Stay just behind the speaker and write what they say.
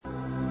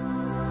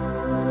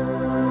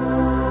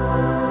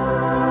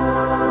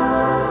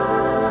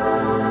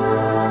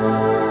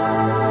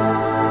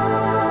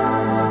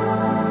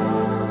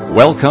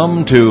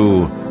Welcome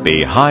to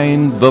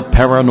Behind the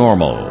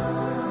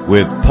Paranormal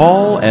with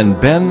Paul and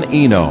Ben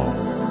Eno.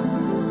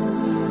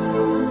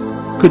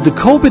 Could the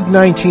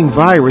COVID-19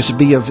 virus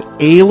be of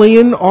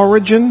alien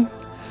origin?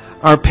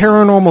 Are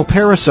paranormal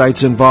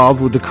parasites involved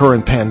with the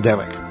current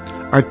pandemic?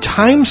 Are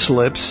time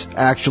slips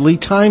actually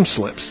time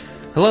slips?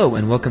 Hello,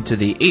 and welcome to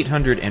the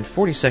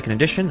 842nd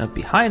edition of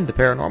Behind the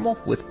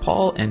Paranormal with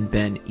Paul and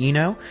Ben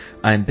Eno.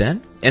 I'm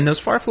Ben, and those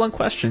far-flung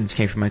questions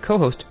came from my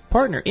co-host,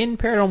 partner in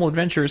Paranormal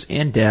Adventures,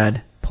 and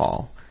dad,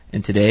 Paul.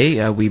 And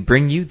today, we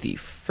bring you the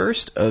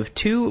first of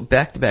two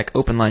back-to-back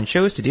open-line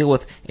shows to deal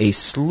with a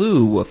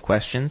slew of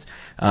questions,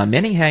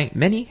 many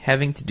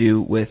having to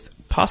do with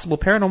possible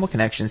paranormal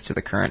connections to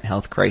the current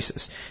health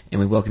crisis. And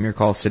we welcome your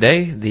calls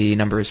today. The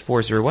number is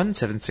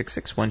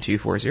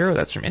 401-766-1240.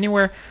 That's from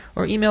anywhere.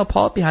 Or email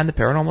Paul at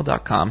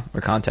BehindTheParanormal.com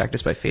or contact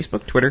us by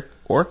Facebook, Twitter,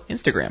 or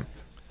Instagram.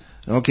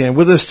 Okay, and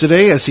with us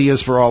today, as he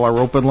is for all our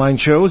open line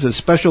shows, is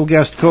special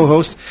guest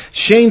co-host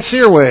Shane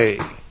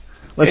Searway.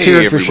 Let's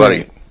hear it for everybody.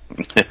 Shane.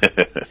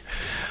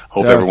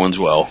 Hope everyone's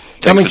well.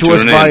 Coming to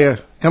us via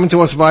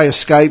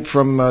Skype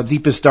from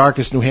deepest,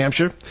 darkest New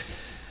Hampshire.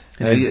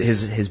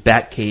 His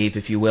bat cave,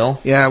 if you will.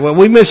 Yeah, well,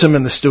 we miss him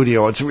in the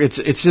studio.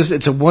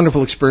 It's a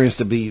wonderful experience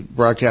to be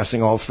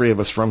broadcasting all three of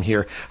us from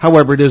here.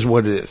 However, it is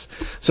what it is.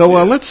 So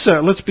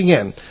let's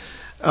begin.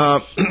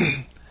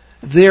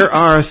 There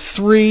are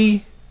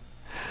three.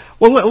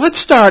 Well, let's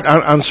start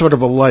on sort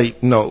of a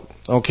light note.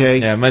 Okay.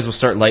 Yeah, might as well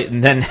start light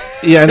and then.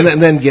 Yeah,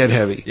 and then get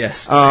heavy.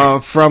 Yes.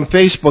 From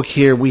Facebook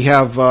here, we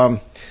have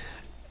a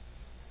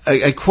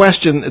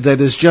question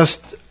that is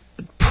just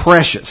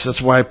precious.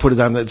 That's why I put it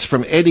on. It's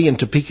from Eddie in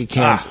Topeka,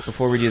 Kansas.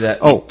 Before we do that,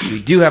 Oh. we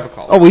do have a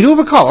call. Oh, we do have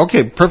a call.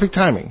 Okay, perfect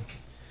timing.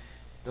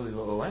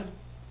 What?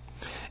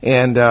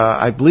 And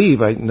I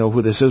believe I know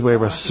who this is. We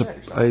have a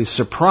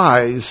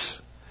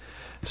surprise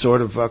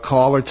sort of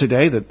caller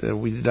today that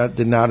we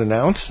did not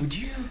announce. Would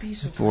you be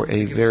so for pleased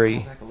a to give very-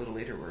 us a call back a little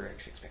later? We're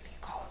actually expecting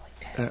a call in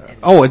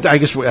like 10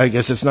 minutes. I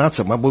guess it's not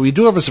someone, but we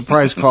do have a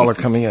surprise caller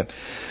coming in.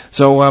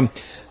 So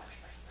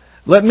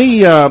let me.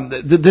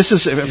 This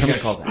is. You gotta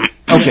call back.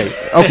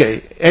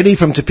 Okay. Eddie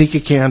from Topeka,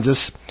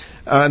 Kansas.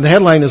 And the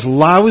headline is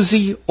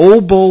 "Lousy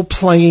Oboe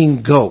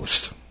Playing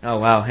Ghost." Oh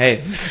wow!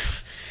 Hey,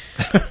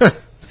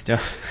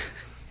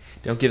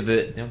 don't give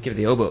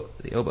the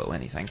oboe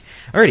anything.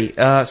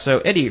 Alrighty. So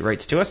Eddie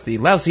writes to us, the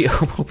lousy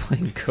oboe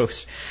playing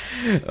ghost.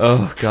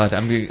 Oh God,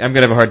 I'm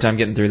gonna have a hard time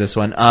getting through this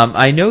one.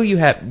 I know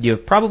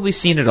you've probably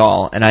seen it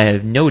all, and I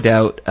have no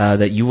doubt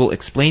that you will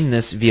explain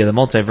this via the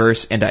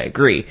multiverse, and I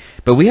agree.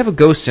 But we have a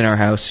ghost in our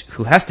house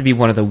who has to be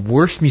one of the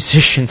worst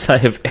musicians I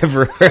have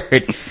ever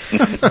heard.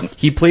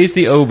 He plays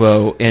the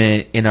oboe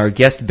in our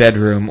guest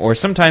bedroom, or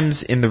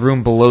sometimes in the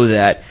room below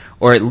that,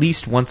 or at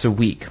least once a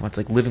week. It's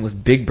like living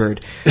with Big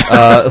Bird.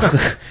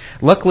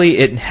 Luckily,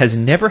 it has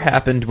never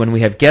happened when we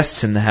have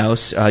guests in the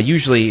house,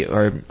 usually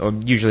our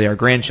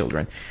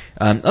grandchildren.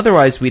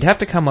 Otherwise, we'd have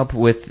to come up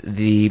with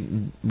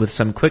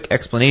some quick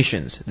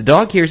explanations. The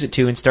dog hears it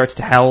too and starts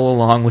to howl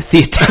along with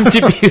the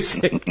attempted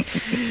music.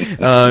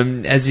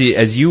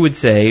 As you would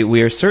say,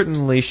 we are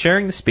certainly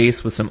sharing the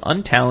space with some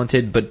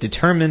untalented but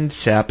determined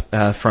sap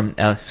from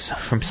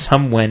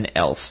someone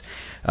else.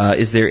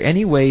 Is there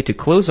any way to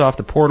close off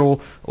the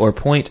portal or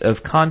point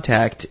of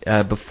contact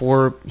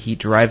before he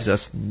drives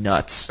us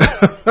nuts?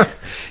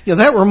 Yeah,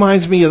 that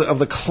reminds me of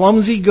the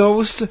clumsy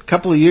ghost a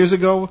couple of years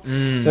ago.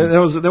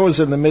 That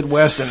was in the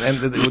Midwest, and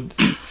it would,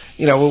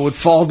 it would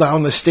fall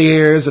down the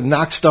stairs and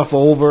knock stuff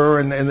over,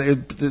 and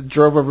it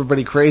drove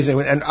everybody crazy.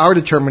 And our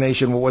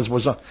determination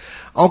was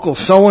Uncle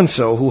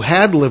so-and-so, who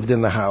had lived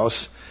in the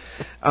house.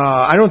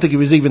 I don't think he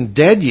was even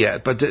dead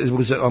yet, but it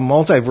was a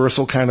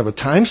multiversal kind of a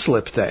time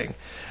slip thing.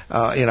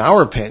 In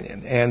our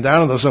opinion. And I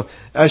don't know. So,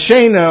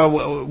 Shane,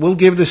 we'll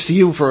give this to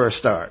you for a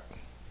start.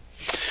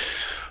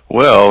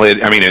 Well,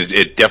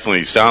 it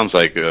definitely sounds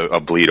like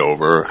a bleed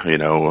over,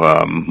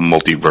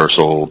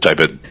 multiversal type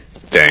of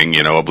thing,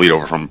 a bleed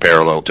over from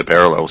parallel to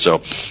parallel.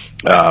 So,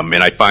 and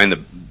I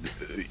find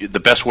the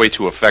best way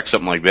to affect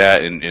something like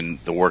that in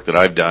the work that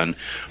I've done,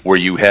 where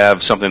you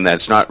have something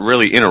that's not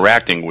really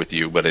interacting with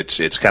you, but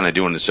it's kind of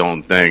doing its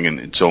own thing in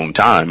its own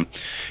time,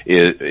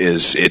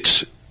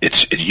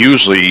 it's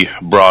usually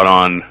brought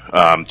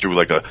on through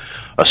like a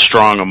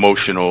strong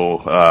emotional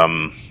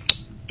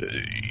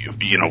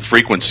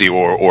frequency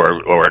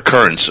or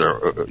occurrence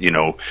or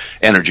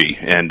energy,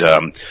 and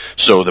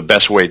so the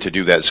best way to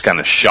do that is kind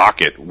of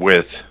shock it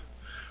with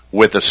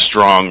a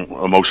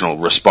strong emotional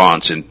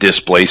response and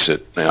displace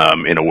it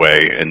in a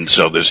way. And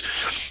so there's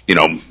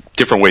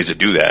different ways to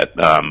do that,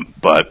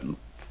 but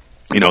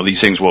these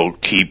things will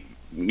keep.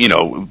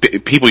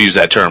 People use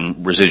that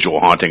term residual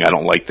haunting. I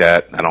don't like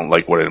that. I don't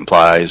like what it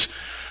implies.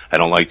 I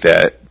don't like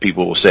that.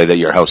 People will say that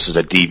your house is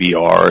a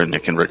DVR and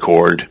it can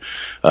record,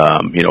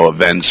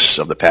 events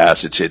of the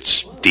past.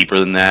 It's deeper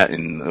than that.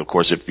 And of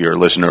course, if you're a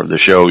listener of the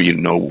show, you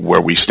know where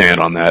we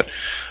stand on that.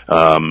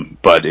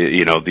 But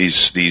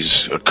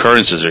these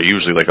occurrences are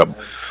usually like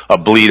a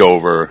bleed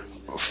over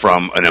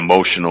from an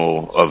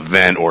emotional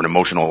event or an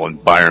emotional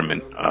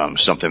environment,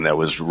 something that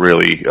was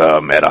really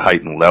at a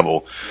heightened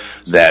level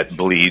that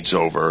bleeds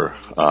over,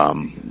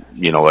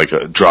 like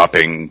a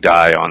dropping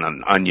dye on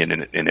an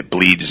onion, and it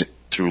bleeds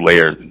through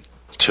layer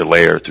to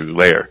layer through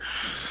layer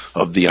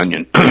of the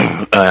onion.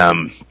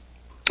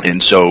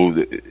 And so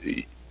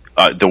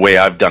the way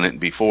I've done it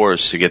before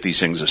is to get these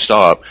things to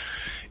stop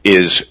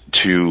is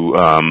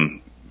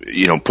to,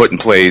 put in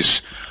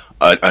place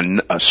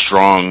a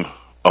strong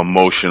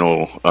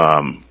emotional,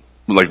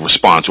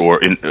 response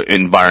or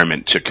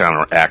environment to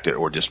counteract it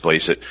or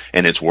displace it,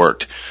 and it's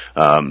worked.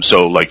 There's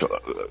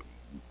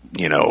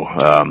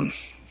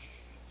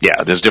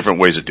different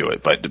ways to do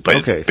it, but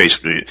okay.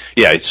 Basically,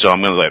 yeah. So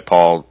I'm going to let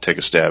Paul take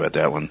a stab at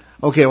that one.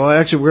 Okay, well,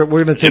 actually,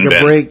 we're going to take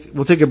a break.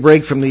 We'll take a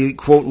break from the,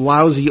 quote,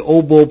 lousy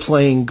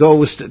oboe-playing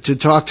ghost to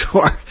talk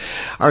to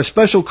our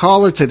special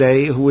caller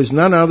today, who is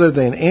none other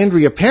than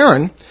Andrea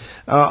Perron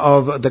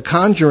of The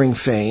Conjuring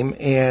fame.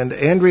 And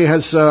Andrea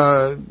has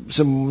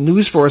some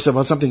news for us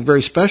about something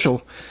very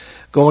special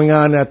going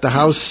on at the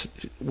house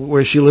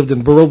where she lived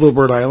in Burrillville,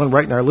 Rhode Island,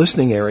 right in our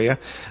listening area.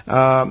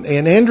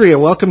 And Andrea,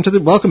 welcome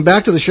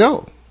back to the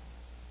show.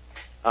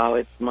 Oh,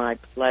 it's my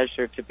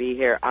pleasure to be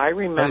here. I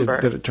remember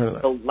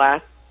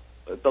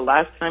the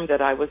last time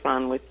that I was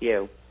on with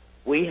you,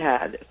 we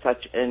had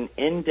such an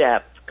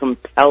in-depth,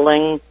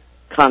 compelling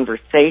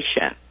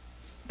conversation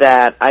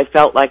that I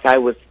felt like I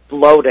was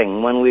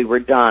floating when we were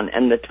done,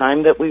 and the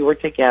time that we were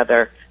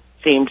together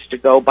seemed to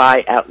go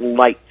by at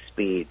light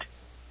speed.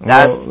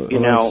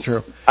 That's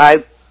true.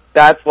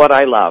 That's what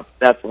I love.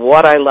 That's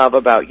what I love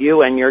about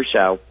you and your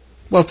show.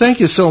 Well,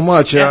 thank you so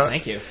much. Yeah,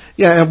 thank you.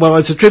 Yeah, well,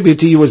 it's a tribute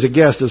to you as a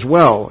guest as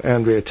well,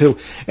 Andrea, too.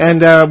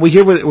 And we're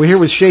here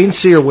with Shane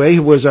Searway,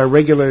 who was our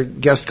regular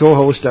guest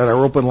co-host at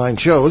our open line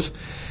shows.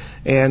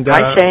 And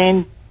hi,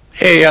 Shane.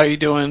 Hey, how you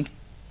doing?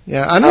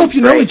 Yeah, I don't know if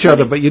you know each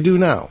other, but you do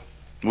now.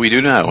 We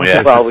do now,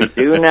 yeah. Well, we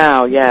do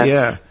now,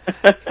 yeah.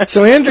 Yeah.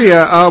 So,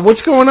 Andrea,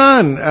 what's going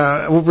on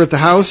over at the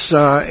house?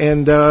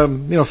 And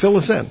fill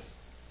us in.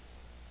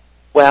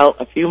 Well,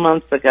 a few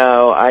months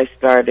ago, I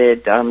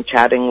started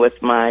chatting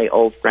with my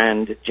old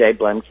friend, Jay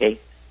Blemke,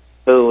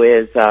 who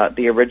is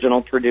the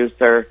original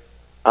producer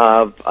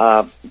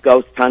of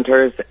Ghost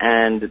Hunters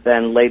and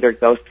then later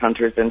Ghost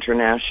Hunters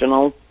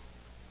International.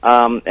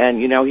 And,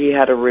 he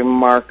had a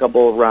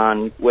remarkable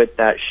run with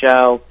that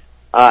show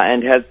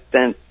and has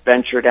since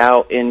ventured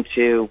out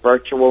into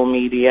virtual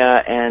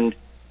media and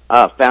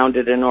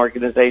founded an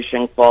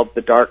organization called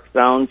The Dark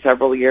Zone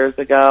several years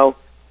ago,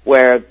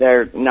 where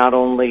they're not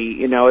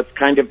only,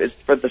 it's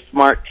for the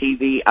smart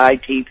TV,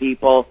 IT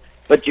people,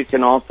 but you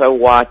can also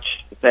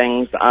watch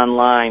things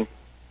online.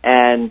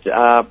 And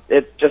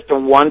it's just a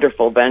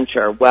wonderful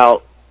venture.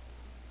 Well,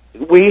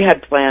 we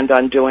had planned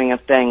on doing a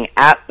thing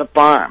at the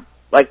farm,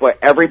 like where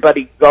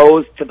everybody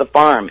goes to the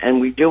farm and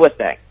we do a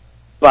thing.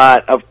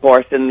 But, of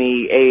course, in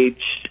the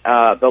age,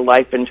 the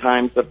life and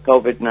times of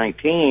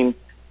COVID-19,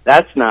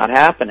 that's not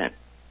happening.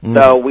 Mm.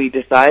 So we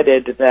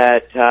decided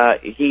that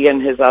he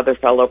and his other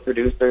fellow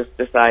producers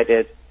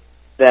decided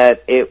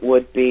that it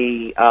would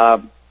behoove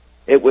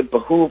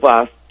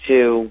us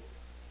to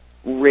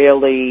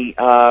really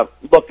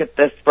look at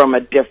this from a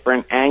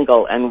different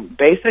angle. And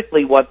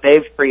basically what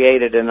they've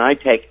created, and I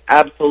take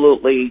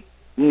absolutely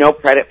no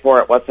credit for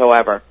it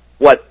whatsoever,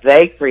 what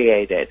they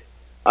created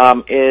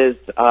is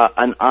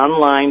an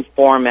online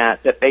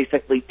format that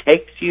basically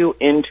takes you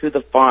into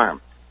the farm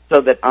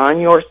so that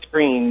on your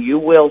screen you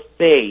will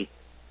see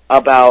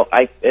about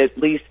at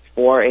least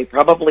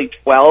probably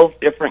 12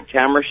 different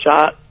camera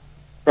shots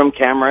from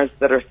cameras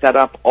that are set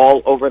up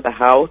all over the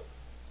house.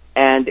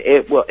 And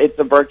it's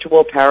a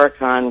virtual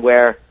Paracon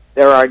where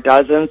there are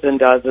dozens and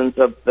dozens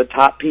of the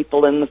top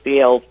people in the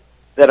field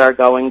that are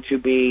going to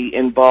be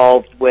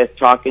involved with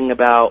talking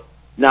about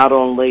not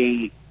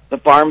only the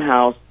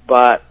farmhouse,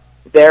 but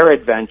their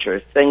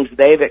adventures, things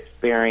they've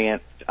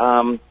experienced,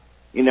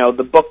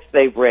 the books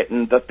they've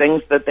written, the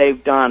things that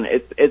they've done.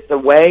 It's a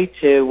way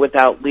to,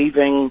 without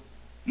leaving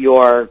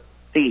your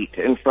seat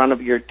in front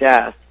of your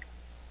desk,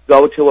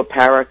 go to a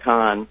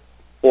Paracon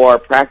for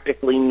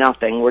practically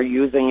nothing. We're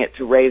using it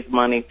to raise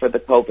money for the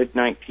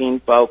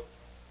COVID-19 folks.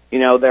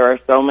 There are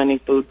so many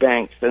food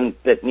banks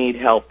that need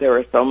help. There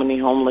are so many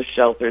homeless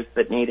shelters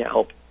that need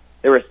help.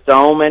 There are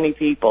so many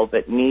people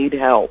that need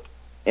help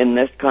in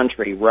this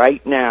country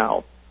right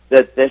now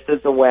that this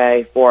is a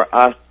way for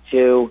us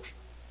to,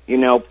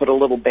 put a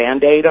little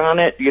Band-Aid on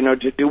it,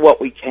 to do what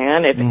we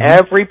can. If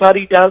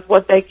everybody does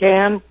what they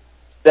can,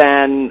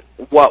 then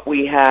what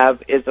we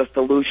have is a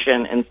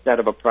solution instead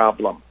of a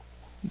problem.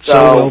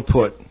 So well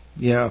put.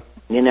 Yeah.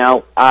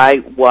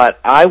 What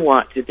I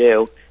want to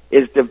do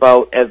is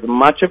devote as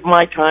much of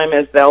my time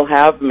as they'll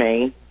have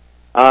me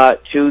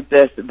to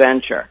this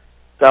venture.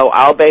 So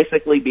I'll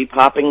basically be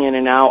popping in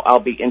and out. I'll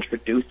be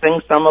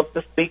introducing some of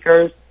the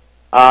speakers.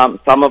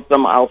 Some of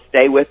them I'll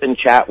stay with and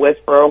chat with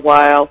for a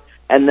while,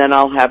 and then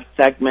I'll have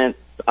segments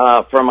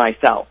for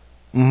myself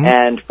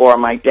and for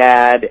my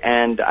dad,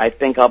 and I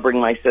think I'll bring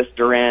my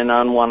sister in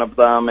on one of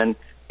them. And,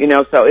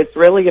 so it's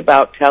really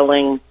about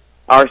telling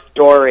our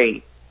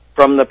story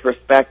from the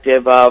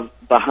perspective of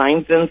the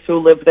Heinzens who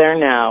live there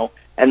now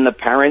and the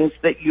parents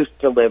that used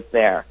to live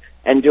there,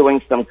 and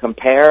doing some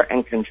compare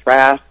and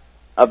contrast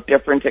of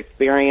different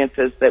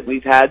experiences that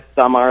we've had.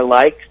 Some are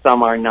like,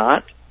 some are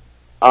not.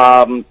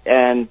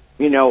 And,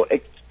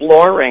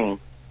 exploring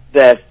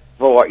this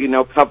for,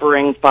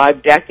 covering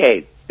 5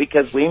 decades,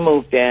 because we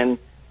moved in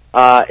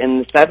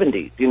the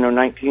 70s.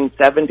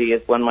 1970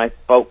 is when my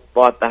folks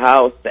bought the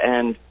house,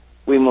 and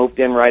we moved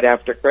in right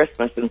after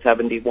Christmas in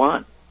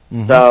 71.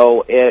 Mm-hmm.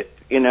 So it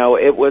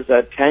was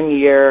a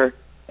 10-year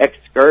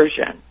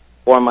excursion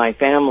for my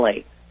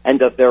family. And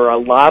that there are a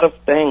lot of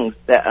things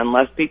that,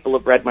 unless people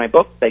have read my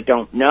book, they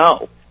don't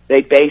know.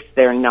 They base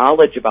their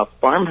knowledge about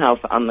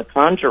Farmhouse on The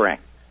Conjuring.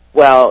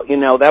 Well,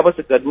 that was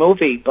a good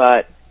movie,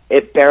 but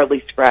it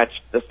barely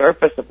scratched the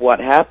surface of what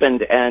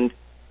happened, and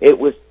it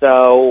was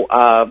so,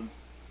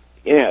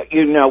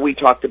 we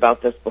talked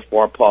about this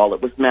before, Paul.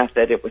 It was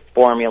method, it was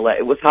formula,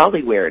 it was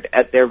Hollywood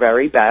at their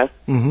very best,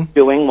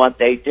 doing what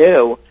they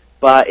do,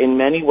 but in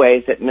many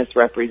ways it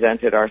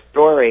misrepresented our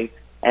story,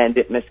 and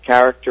it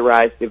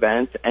mischaracterized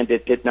events, and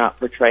it did not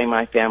portray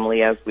my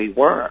family as we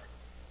were.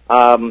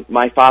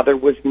 My father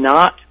was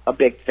not a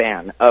big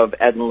fan of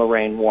Ed and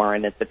Lorraine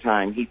Warren at the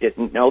time. He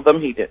didn't know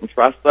them, he didn't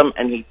trust them,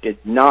 and he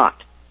did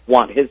not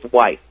want his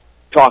wife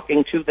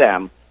talking to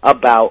them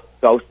about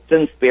ghosts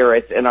and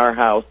spirits in our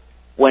house,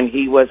 when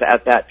he was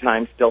at that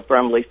time still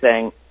firmly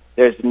saying,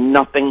 there's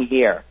nothing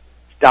here.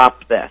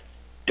 Stop this.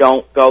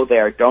 Don't go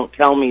there. Don't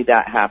tell me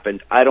that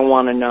happened. I don't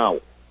want to know.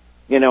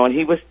 And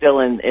he was still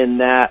in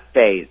that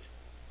phase.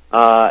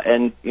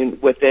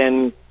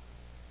 Within,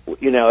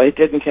 it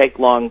didn't take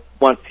long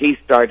once he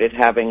started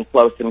having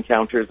close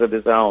encounters of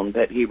his own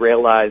that he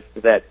realized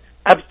that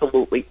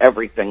absolutely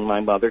everything my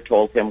mother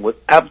told him was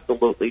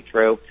absolutely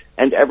true,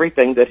 and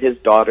everything that his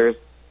daughters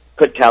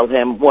could tell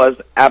him was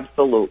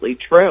absolutely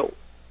true.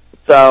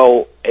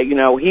 So,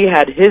 he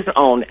had his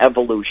own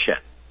evolution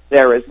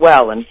there as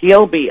well, and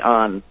he'll be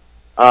on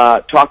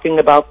talking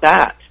about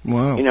that.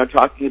 Wow.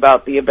 Talking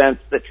about the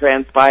events that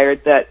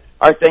transpired that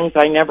are things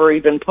I never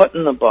even put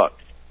in the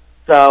books.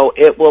 So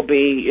it'll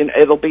be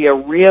a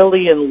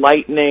really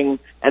enlightening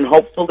and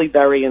hopefully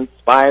very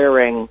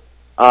inspiring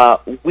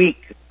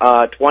week,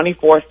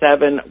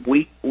 24/7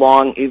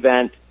 week-long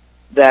event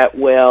that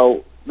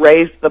will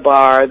raise the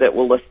bar, that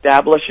will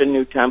establish a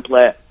new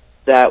template,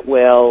 that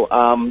will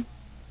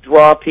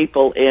draw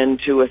people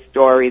into a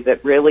story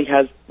that really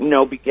has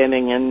no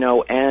beginning and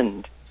no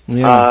end.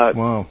 Yeah,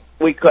 wow.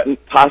 We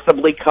couldn't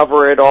possibly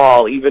cover it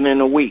all, even in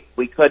a week.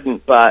 We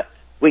couldn't, but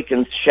we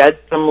can shed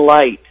some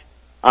light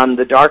on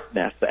the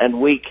darkness,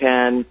 and we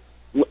can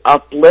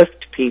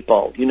uplift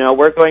people.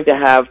 We're going to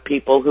have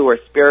people who are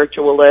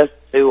spiritualists,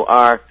 who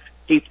are,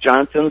 Keith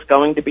Johnson's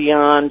going to be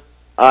on.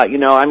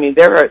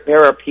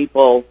 There are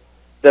people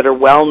that are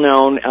well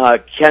known.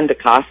 Ken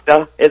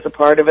DaCosta is a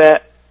part of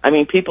it.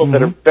 People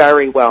that are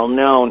very well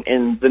known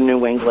in the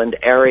New England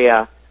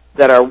area,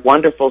 that are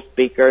wonderful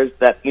speakers,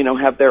 that,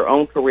 have their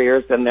own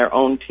careers and their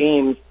own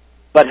teams,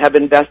 but have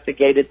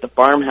investigated the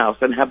Farmhouse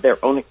and have their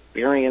own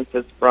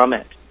experiences from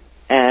it.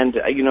 And,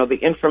 the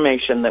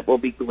information that will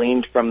be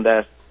gleaned from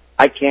this,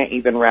 I can't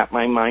even wrap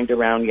my mind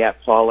around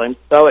yet, Paul. I'm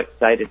so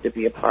excited to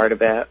be a part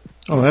of it.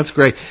 Oh, that's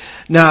great.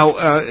 Now,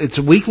 it's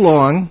a week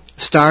long,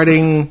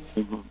 starting...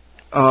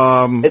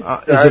 It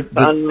starts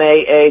on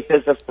May 8th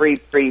as a free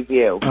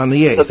preview. On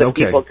the 8th, so that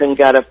okay. people can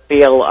get a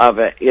feel of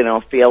it,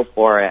 feel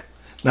for it.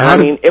 Now,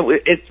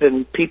 it's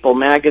in People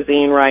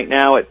magazine right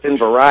now. It's in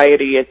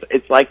Variety.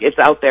 It's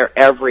out there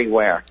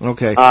everywhere.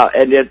 Okay.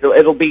 And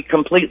it'll be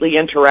completely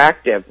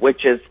interactive,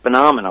 which is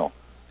phenomenal.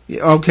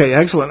 Okay,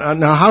 excellent.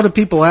 Now, how do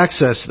people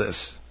access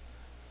this?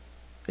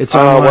 It's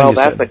online. Well,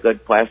 that's a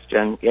good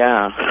question.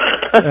 Yeah.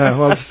 All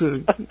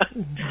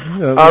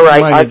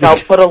right, I'll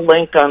put a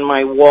link on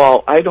my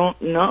wall. I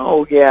don't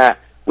know yet.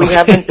 We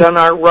haven't done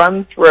our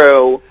run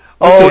through.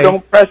 Okay. Oh,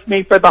 don't press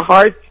me for the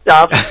hard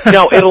stuff.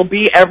 No, it'll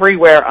be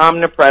everywhere,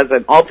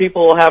 omnipresent. All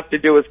people will have to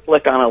do is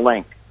click on a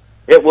link.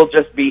 It will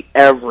just be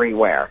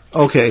everywhere.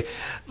 Okay.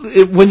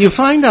 When you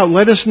find out,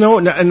 let us know.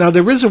 Now,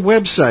 there is a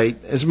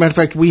website. As a matter of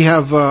fact, we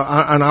have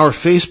on our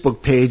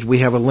Facebook page, we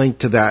have a link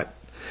to that.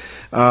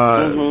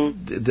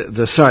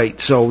 The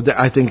site, so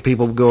I think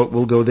people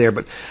will go there.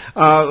 But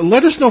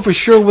let us know for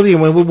sure,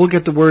 William, when we'll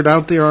get the word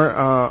out there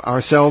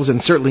ourselves,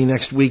 and certainly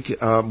next week,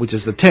 which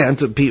is the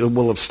 10th, people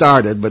will have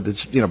started, but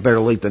it's better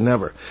late than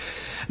never.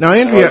 Now,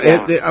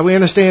 Andrea, we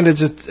understand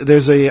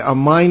there's a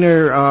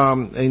minor,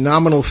 a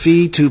nominal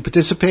fee to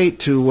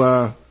participate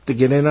to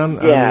get in on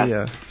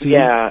the fee,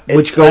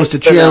 which goes to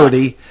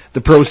charity.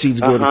 The proceeds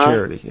go to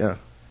charity. Yeah,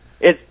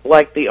 it's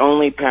like the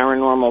only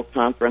paranormal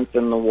conference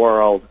in the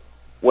world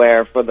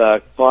where for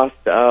the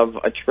cost of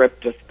a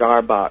trip to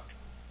Starbucks,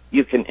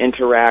 you can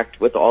interact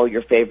with all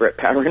your favorite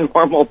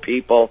paranormal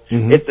people.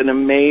 It's an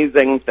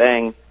amazing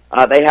thing.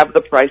 They have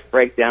the price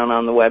breakdown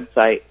on the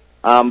website,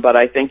 but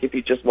I think if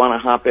you just want to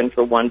hop in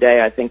for one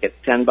day, I think it's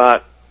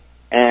 $10.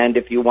 And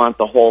if you want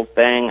the whole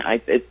thing,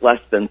 it's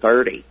less than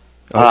 $30.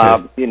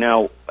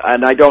 Okay.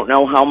 And I don't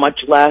know how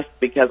much less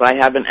because I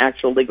haven't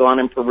actually gone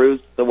and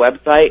perused the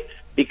website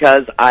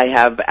because I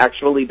have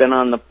actually been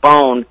on the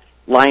phone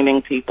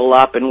lining people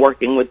up and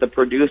working with the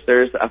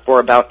producers for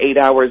about 8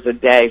 hours a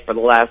day for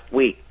the last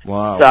week.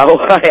 Wow. So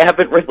I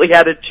haven't really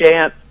had a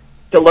chance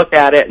to look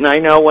at it, and I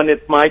know when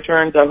it's my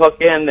turn to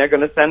hook in, they're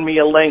going to send me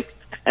a link,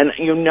 and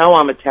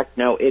I'm a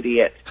techno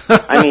idiot.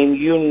 I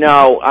mean,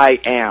 I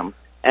am.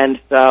 And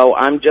so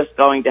I'm just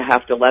going to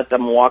have to let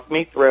them walk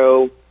me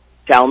through,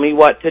 tell me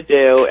what to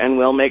do, and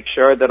we'll make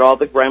sure that all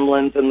the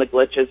gremlins and the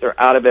glitches are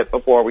out of it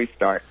before we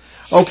start.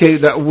 Okay,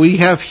 we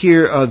have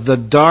here the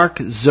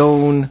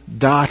darkzone.tv.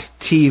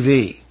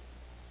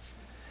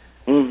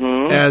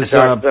 Mm-hmm. As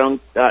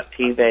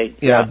darkzone.tv.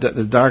 Yeah,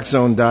 the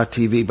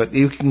darkzone.tv. But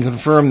you can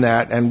confirm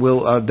that, and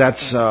we'll.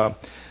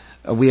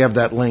 We have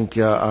that link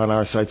on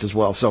our sites as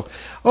well. So,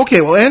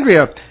 okay, well,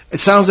 Andrea, it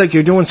sounds like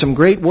you're doing some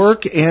great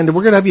work, and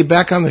we're going to have you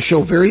back on the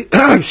show very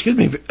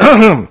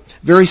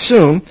very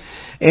soon.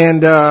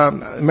 And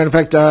matter of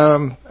fact,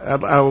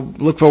 I'll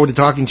look forward to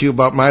talking to you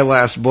about my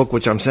last book,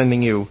 which I'm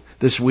sending you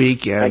this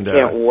week. And I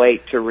can't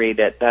wait to read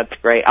it. That's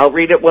great. I'll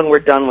read it when we're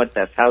done with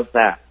this. How's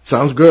that?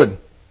 Sounds good.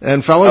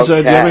 And fellas,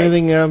 okay. Do you have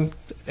anything,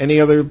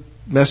 any other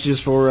messages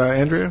for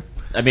Andrea?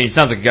 I mean, it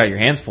sounds like you got your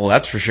hands full,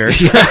 that's for sure.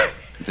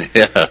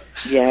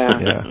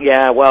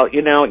 Yeah. Well,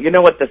 you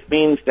know what this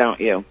means, don't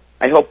you?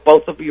 I hope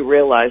both of you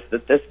realize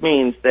that this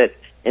means that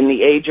in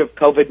the age of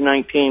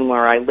COVID-19,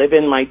 where I live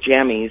in my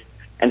jammies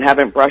and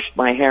haven't brushed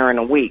my hair in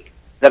a week,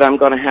 that I'm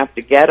going to have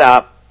to get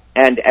up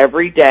and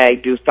every day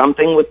do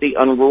something with the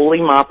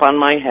unruly mop on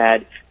my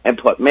head and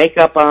put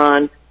makeup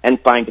on and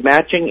find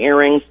matching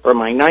earrings for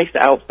my nice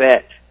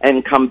outfit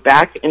and come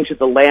back into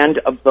the land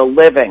of the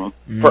living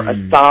for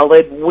a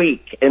solid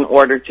week in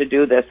order to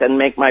do this and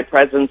make my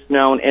presence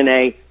known in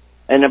a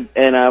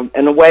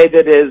way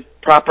that is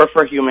proper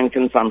for human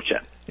consumption.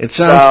 It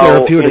sounds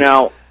therapeutic.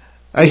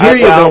 I hear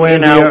you though,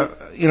 Andrea.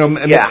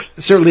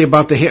 Certainly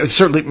about the hair.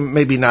 Certainly,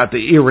 maybe not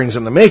the earrings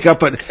and the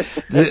makeup, but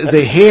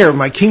the hair.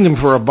 My kingdom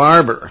for a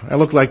barber. I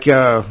look like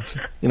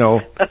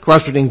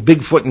cross between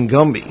Bigfoot and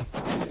Gumby.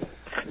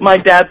 My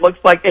dad looks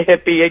like a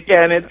hippie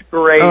again. It's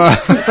great.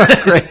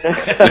 Great.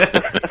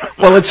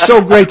 Well, it's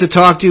so great to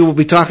talk to you. We'll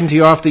be talking to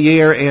you off the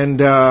air, and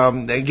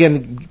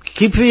again,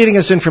 keep feeding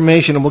us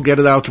information, and we'll get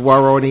it out to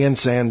our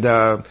audience. And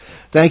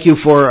thank you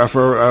for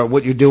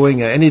what you're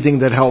doing. Anything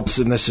that helps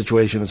in this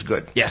situation is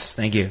good. Yes,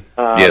 thank you.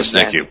 Yes,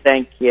 thank you.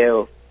 Thank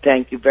you.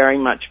 Thank you very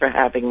much for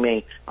having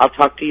me. I'll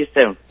talk to you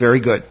soon.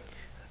 Very good.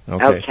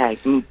 Okay.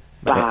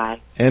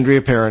 Bye.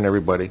 Andrea Perrin,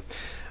 everybody.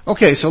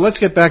 Okay, so let's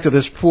get back to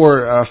this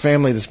poor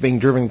family that's being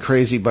driven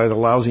crazy by the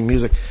lousy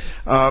music.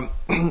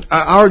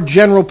 Our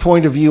general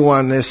point of view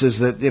on this is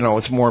that,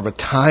 it's more of a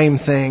time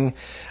thing.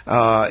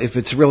 If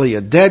it's really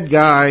a dead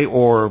guy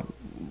or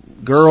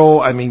girl,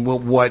 I mean,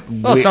 Well,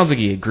 it sounds like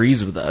he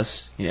agrees with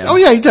us. Oh,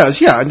 yeah, he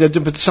does, yeah,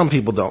 but some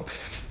people don't.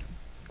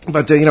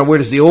 But, where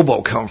does the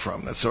oboe come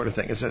from, that sort of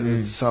thing? It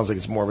sounds like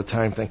it's more of a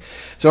time thing.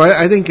 So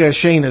I think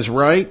Shane is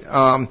right.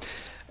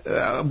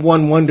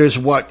 One wonders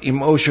what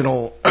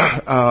emotional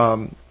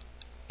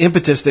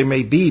impetus there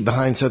may be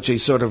behind such a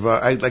sort of,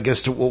 I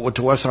guess, what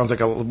to us sounds like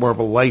more of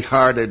a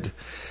lighthearted,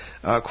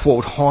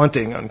 quote,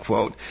 haunting,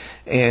 unquote.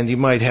 And you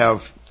might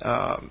have,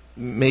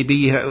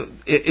 maybe,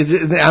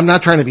 I'm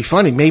not trying to be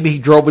funny, maybe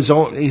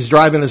he's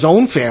driving his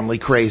own family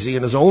crazy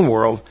in his own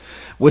world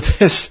with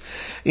this,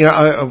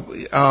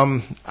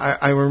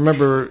 I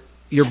remember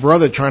your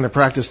brother trying to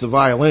practice the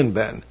violin,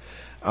 Ben.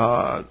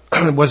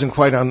 It wasn't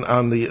quite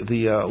on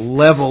the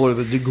level or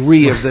the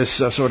degree of this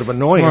sort of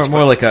annoyance.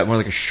 More like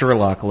a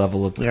Sherlock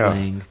level of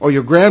playing. Or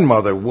your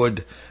grandmother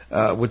would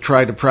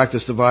try to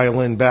practice the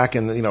violin back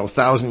in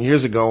 1,000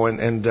 years ago,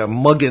 and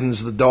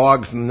Muggins, the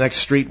dog from the next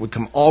street, would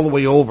come all the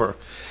way over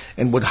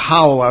and would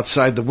howl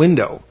outside the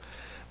window.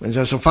 And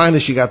so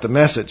finally she got the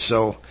message.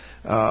 So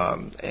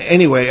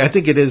anyway, I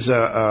think it is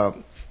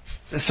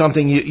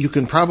something you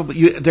can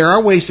probably. There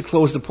are ways to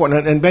close the point.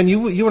 And Ben,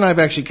 you and I have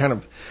actually kind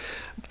of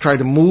try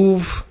to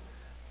move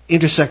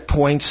intersect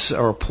points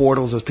or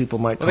portals, as people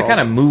might call them. They kind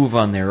of move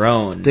on their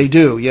own. They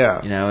do, yeah.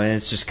 And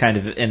it's just kind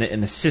of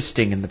an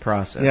assisting in the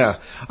process. Yeah.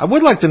 I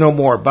would like to know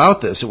more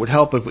about this. It would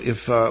help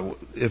if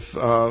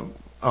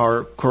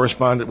our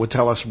correspondent would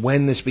tell us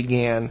when this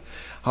began,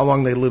 how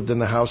long they lived in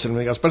the house, and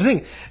everything else. But I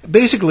think,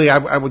 basically,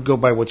 I would go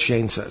by what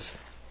Shane says.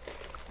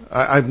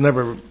 I've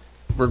never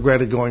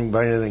regretted going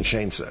by anything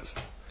Shane says.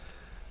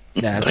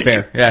 Yeah, that's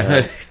fair.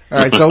 Yeah. All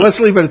right, so let's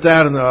leave it at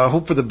that and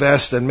hope for the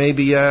best, and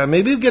maybe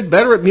he'll get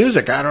better at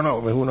music. I don't know.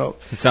 I mean, who knows?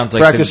 It sounds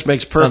like practice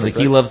makes perfect. Sounds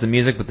like he loves the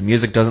music, but the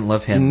music doesn't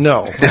love him.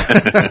 No.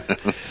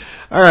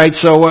 All right,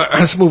 so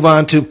let's move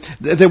on to.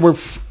 There were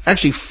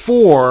actually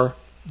 4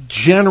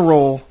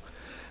 general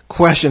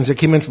questions that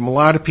came in from a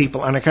lot of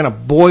people, and I kind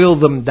of boiled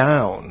them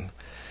down,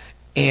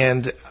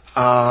 and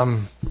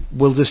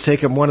we'll just take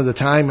them one at a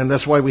time, and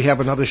that's why we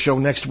have another show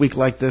next week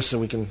like this, so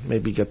we can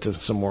maybe get to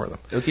some more of them.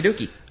 Okie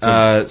dokie.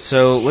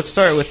 So let's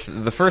start with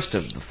the first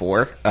of the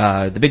 4,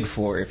 the big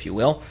 4, if you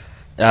will.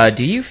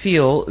 Do you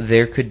feel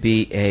there could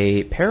be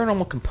a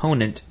paranormal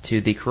component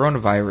to the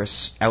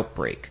coronavirus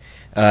outbreak,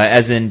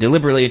 as in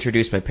deliberately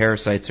introduced by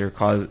parasites or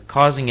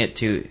causing it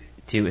to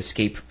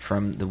escape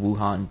from the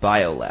Wuhan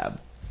biolab?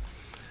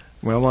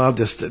 Well, I'll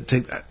just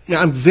take that.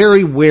 I'm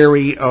very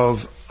wary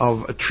of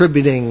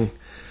attributing,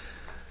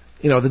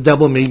 the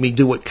devil made me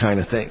do it kind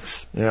of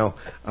things.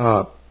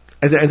 I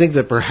think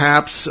that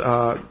perhaps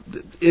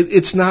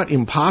it's not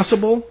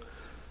impossible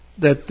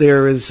that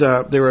there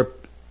are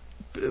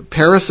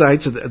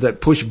parasites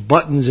that push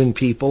buttons in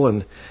people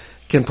and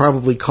can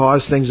probably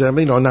cause things.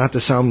 Not to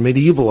sound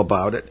medieval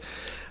about it,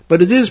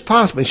 but it is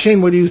possible.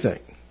 Shane, what do you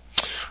think?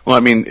 Well,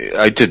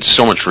 I did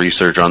so much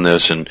research on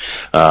this, and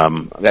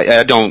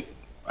I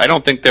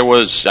don't think there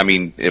was,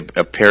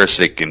 a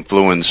parasitic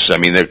influence.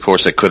 Of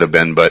course it could have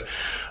been, but,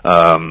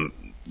 and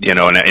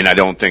I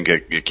don't think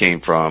it came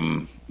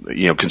from,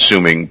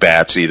 consuming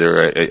bats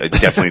either. I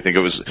definitely think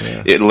it was,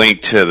 it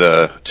linked to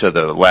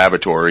the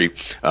laboratory.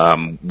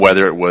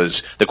 Whether it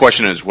was, the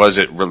question is, was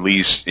it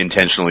released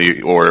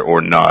intentionally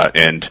or not?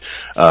 And,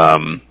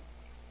 but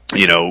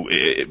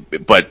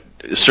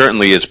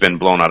certainly it's been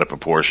blown out of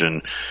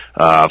proportion,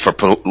 for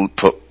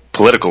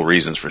political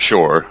reasons for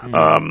sure.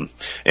 Mm-hmm.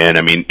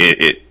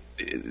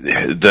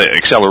 The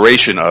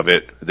acceleration of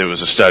it, there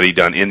was a study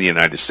done in the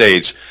United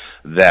States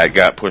that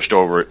got pushed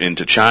over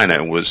into China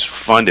and was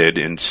funded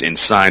and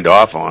signed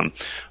off on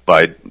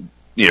by,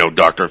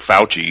 Dr.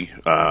 Fauci,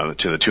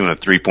 to the tune of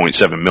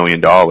 $3.7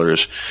 million,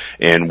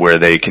 and where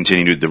they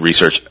continued the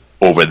research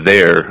over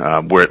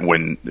there,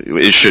 when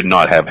it should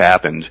not have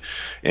happened.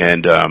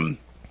 And,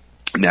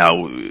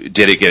 now,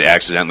 did it get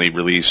accidentally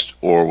released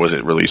or was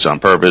it released on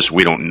purpose?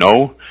 We don't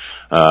know.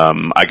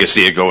 I could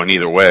see it going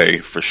either way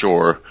for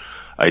sure.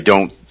 I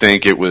don't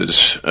think it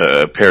was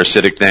a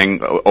parasitic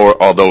thing, or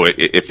although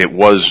if it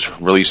was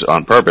released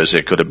on purpose,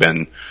 it could have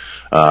been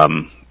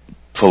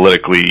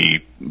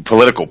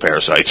political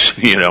parasites,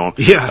 Yeah.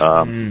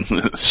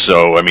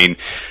 So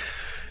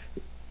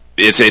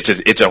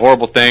it's a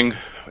horrible thing.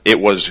 It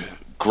was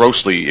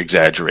grossly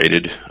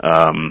exaggerated,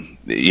 and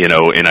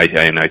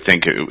I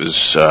think it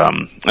was,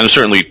 and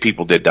certainly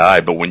people did die,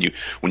 but when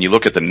you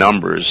look at the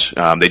numbers,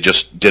 they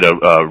just did a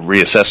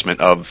reassessment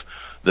of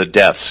the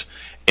deaths,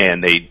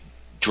 and they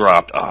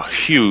dropped a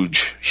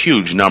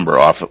huge number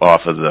off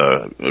of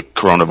the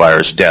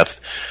coronavirus death.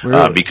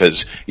 Really?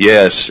 Because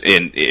yes,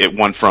 and it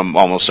went from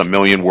almost 1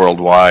 million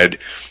worldwide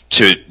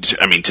to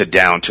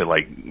down to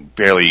like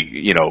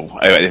barely,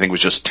 I think it was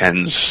just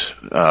tens,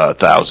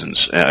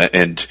 thousands,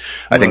 and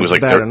I think it was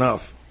like bad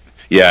enough.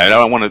 Yeah, and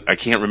I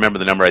can't remember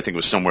the number. I think it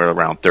was somewhere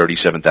around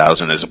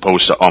 37,000 as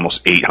opposed to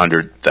almost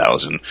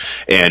 800,000.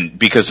 And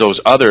because those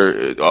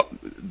other,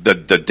 the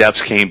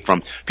deaths came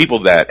from people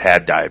that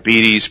had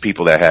diabetes,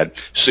 people that had,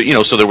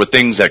 so there were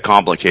things that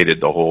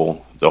complicated the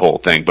whole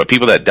thing. But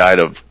people that died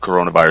of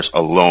coronavirus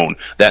alone,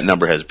 that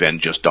number has been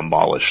just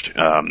demolished.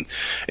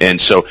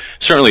 And so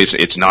certainly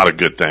it's not a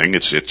good thing.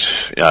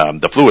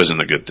 The flu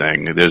isn't a good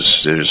thing.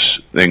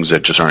 There's things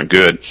that just aren't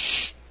good.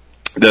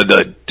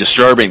 The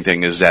disturbing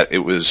thing is that it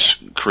was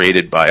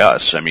created by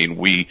us.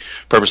 We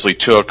purposely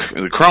took,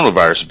 the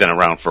coronavirus has been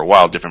around for a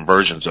while, different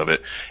versions of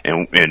it,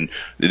 and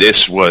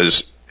this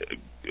was,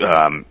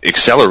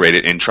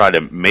 accelerated and tried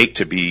to make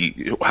to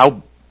be,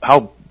 how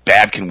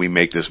bad can we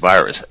make this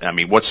virus?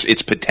 What's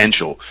its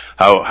potential?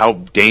 How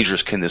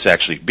dangerous can this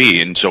actually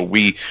be? And so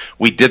we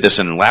did this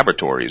in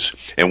laboratories.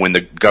 And when the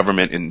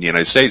government in the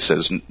United States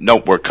says,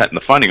 nope, we're cutting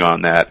the funding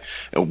on that,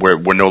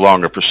 we're no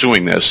longer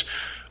pursuing this,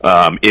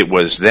 it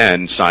was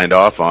then signed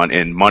off on,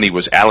 and money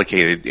was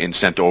allocated and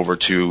sent over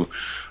to,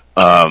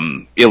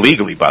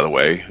 illegally, by the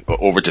way,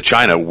 over to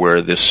China,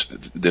 where this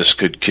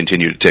could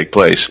continue to take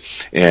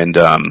place. And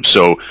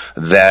so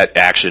that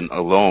action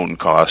alone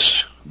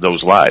cost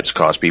those lives,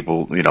 cost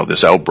people,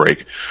 this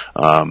outbreak.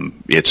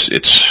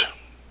 It's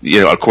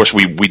of course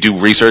we do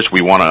research,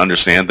 we want to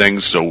understand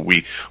things, so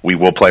we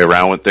will play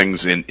around with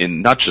things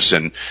in not just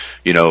in,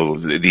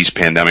 these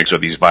pandemics or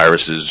these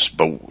viruses,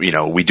 but,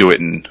 we do it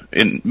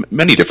in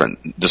many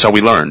different, that's how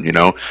we learn,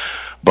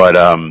 but,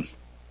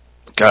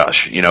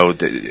 gosh,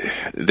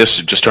 this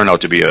just turned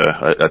out to be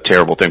a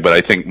terrible thing, but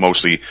I think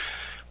mostly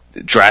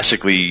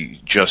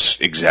drastically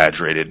just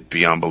exaggerated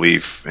beyond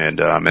belief, and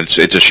it's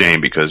a shame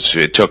because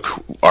it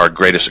took our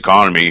greatest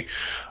economy,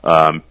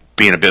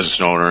 being a business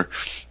owner,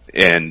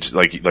 and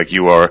like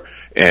you are,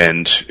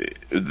 and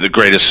the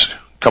greatest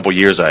couple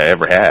years I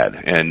ever had,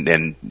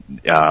 and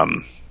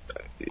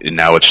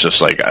now it's just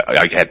like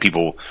I had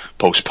people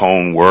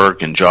postpone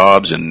work and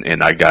jobs,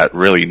 and I got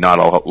really not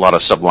a lot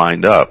of stuff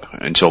lined up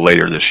until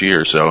later this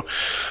year. So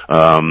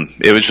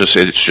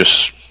it's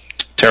just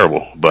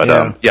terrible. But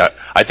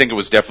I think it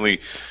was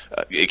definitely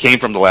it came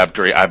from the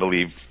laboratory, I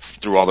believe,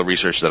 through all the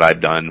research that I've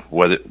done.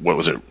 What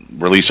was it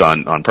released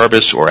on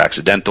purpose or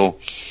accidental?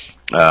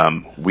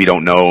 We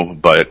don't know,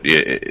 but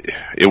it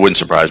wouldn't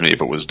surprise me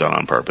if it was done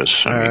on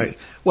purpose. All right.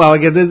 Well,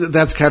 again,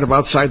 that's kind of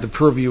outside the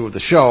purview of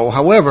the show.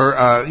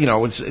 However,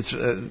 it's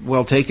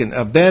well taken.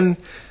 Ben,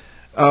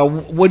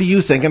 what do you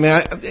think?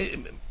 About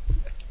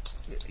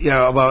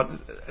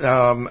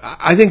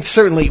I think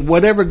certainly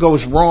whatever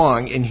goes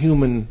wrong in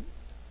human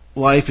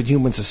life and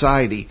human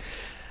society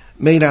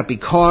may not be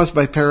caused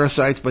by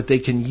parasites, but they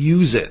can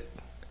use it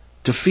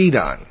to feed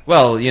on.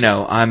 Well,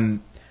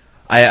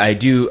 I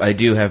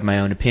do have my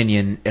own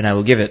opinion, and I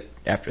will give it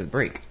after the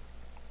break.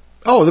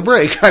 Oh, the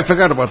break. I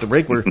forgot about the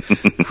break. We're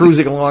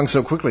cruising along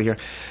so quickly here.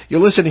 You're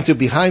listening to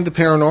Behind the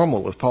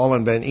Paranormal with Paul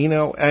and Ben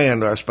Eno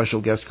and our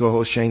special guest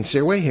co-host Shane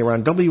Searway here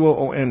on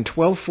WOON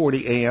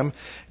 1240 AM,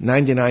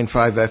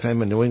 99.5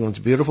 FM in New England's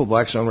beautiful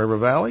Blackstone River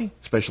Valley,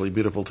 especially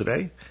beautiful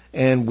today.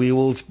 And we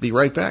will be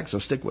right back, so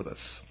stick with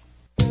us.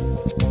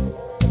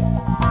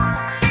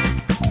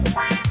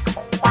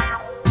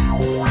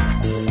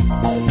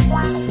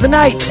 The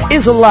night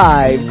is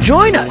alive.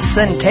 Join us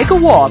and take a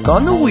walk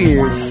on the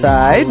weird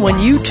side when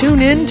you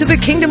tune in to The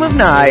Kingdom of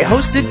Nye,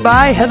 hosted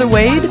by Heather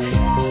Wade,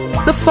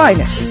 the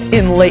finest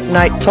in late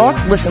night talk.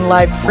 Listen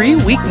live free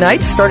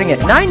weeknights starting at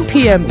 9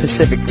 p.m.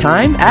 Pacific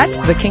time at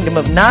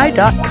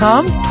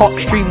thekingdomofnye.com,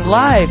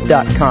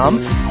 talkstreamlive.com,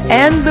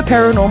 and the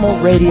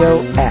Paranormal Radio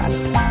app.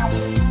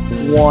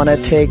 Wanna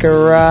take a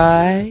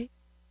ride?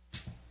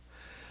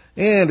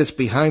 And it's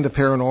Behind the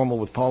Paranormal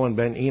with Paul and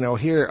Ben Eno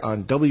here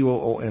on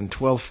WOON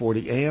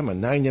 1240 AM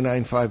and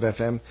 99.5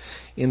 FM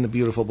in the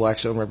beautiful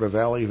Blackstone River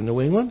Valley of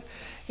New England.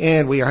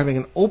 And we are having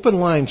an open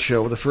line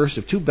show, the first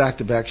of two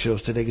back-to-back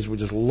shows today because we're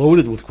just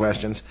loaded with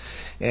questions.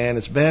 And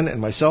it's Ben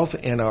and myself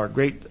and our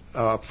great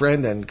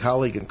friend and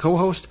colleague and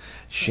co-host,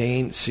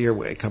 Shane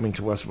Searway, coming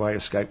to us via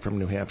Skype from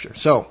New Hampshire.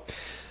 So,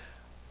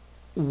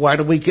 why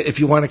don't we, if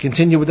you want to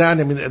continue with that,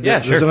 I mean,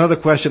 there's another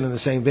question in the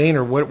same vein,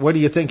 or what are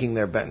you thinking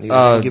there, Ben? You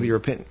can give your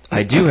opinion.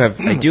 I do have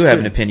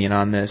an opinion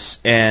on this,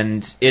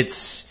 and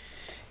it's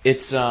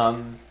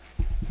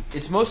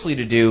mostly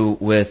to do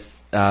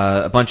with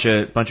a bunch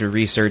of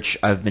research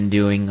I've been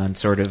doing on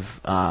sort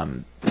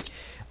of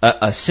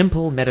a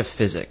simple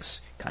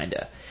metaphysics,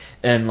 kinda,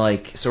 and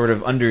like sort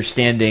of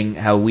understanding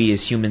how we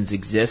as humans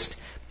exist.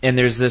 And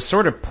there's this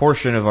sort of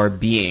portion of our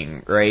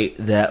being, right,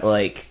 that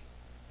like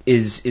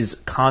is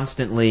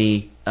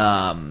constantly,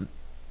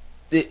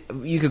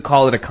 you could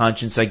call it a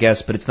conscience, I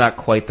guess, but it's not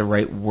quite the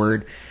right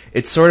word.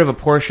 It's sort of a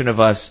portion of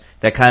us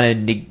that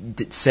kind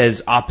of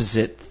says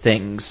opposite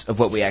things of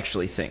what we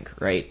actually think,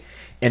 right?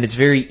 And it's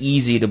very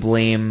easy to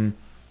blame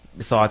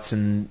thoughts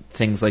and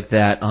things like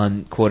that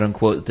on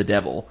quote-unquote the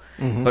devil.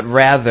 Mm-hmm. But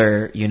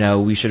rather,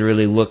 we should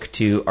really look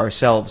to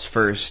ourselves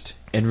first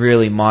and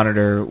really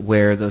monitor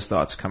where those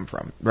thoughts come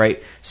from,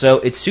 right? So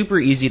it's super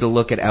easy to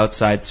look at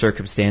outside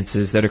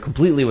circumstances that are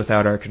completely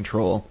without our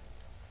control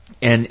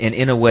and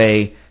in a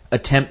way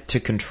attempt to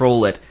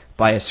control it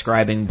by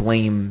ascribing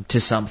blame to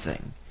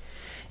something.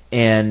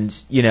 And,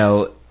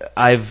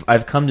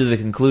 I've come to the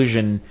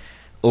conclusion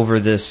over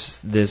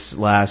this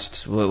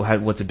last,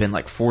 what's it been,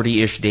 like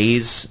 40-ish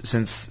days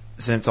since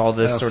all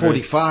this sort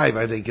 45,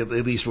 I think, at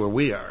least where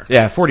we are.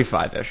 Yeah,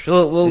 45-ish.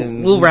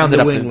 We'll round it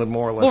up. England,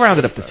 more or less. We'll round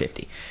it up to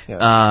 50.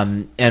 Yeah.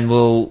 And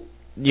we'll,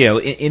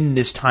 in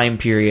this time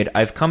period,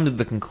 I've come to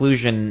the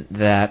conclusion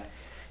that,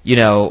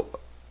 we're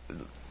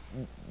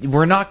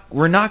not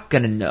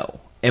going to know,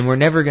 and we're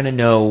never going to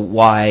know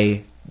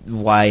why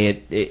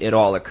it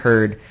all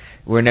occurred.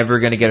 We're never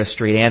going to get a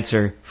straight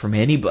answer from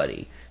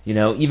anybody.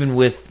 Even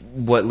with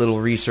what little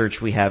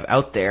research we have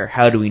out there,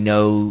 how do we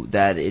know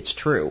that it's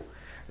true?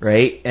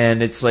 Right?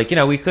 And it's like,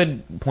 we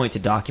could point to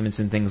documents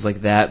and things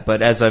like that,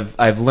 but as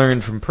I've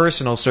learned from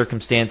personal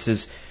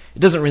circumstances, it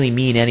doesn't really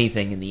mean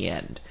anything in the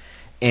end.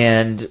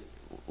 And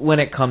when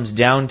it comes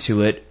down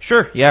to it,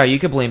 sure, yeah, you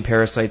could blame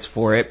parasites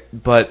for it,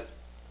 but,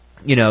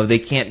 they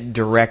can't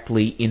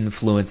directly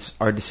influence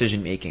our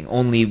decision making.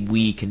 Only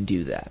we can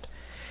do that.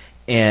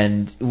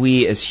 And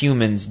we as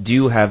humans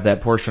do have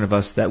that portion of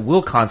us that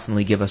will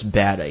constantly give us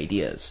bad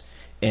ideas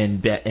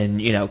and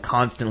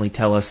constantly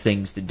tell us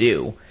things to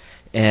do.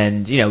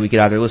 And, we could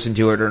either listen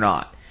to it or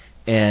not.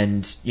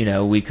 And,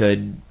 we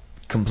could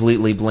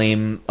completely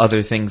blame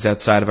other things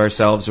outside of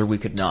ourselves, or we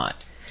could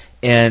not.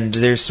 And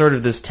there's sort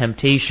of this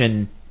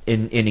temptation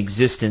in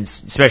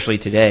existence, especially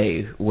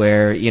today,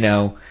 where,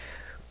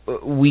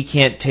 we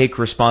can't take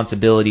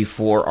responsibility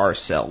for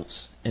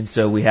ourselves. And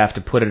so we have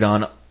to put it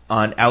on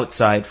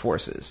outside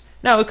forces.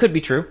 Now, it could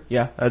be true.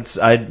 Yeah,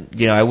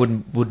 I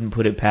wouldn't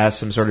put it past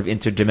some sort of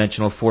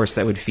interdimensional force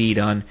that would feed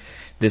on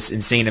this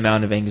insane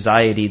amount of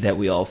anxiety that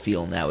we all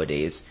feel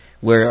nowadays,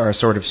 where our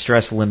sort of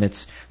stress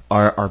limits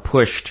are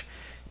pushed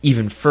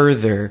even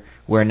further,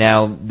 where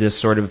now this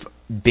sort of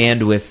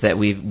bandwidth that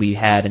we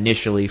had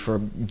initially for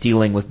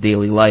dealing with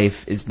daily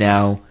life is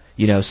now,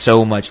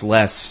 so much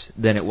less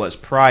than it was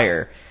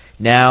prior.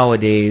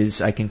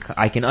 Nowadays, I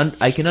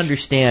can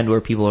understand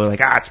where people are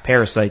like, it's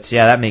parasites.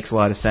 Yeah, that makes a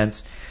lot of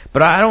sense.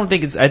 But I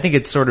think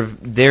it's sort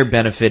of their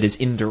benefit is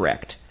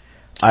indirect.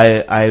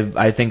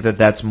 I think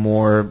that's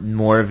more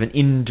of an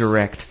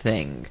indirect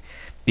thing,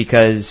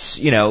 because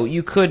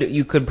you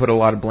could put a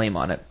lot of blame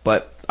on it,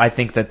 but I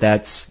think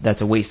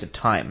that's a waste of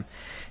time,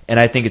 and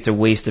I think it's a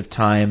waste of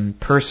time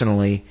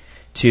personally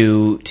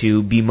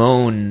to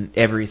bemoan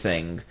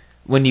everything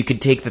when you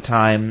could take the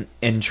time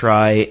and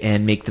try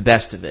and make the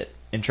best of it,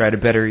 and try to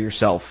better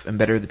yourself and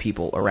better the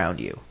people around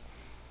you.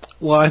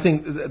 Well, I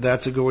think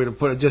that's a good way to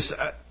put it. Just,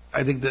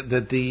 I think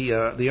that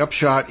the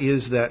upshot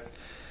is that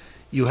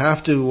you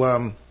have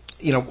to,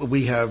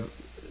 we have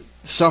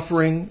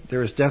suffering,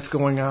 there is death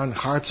going on,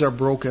 hearts are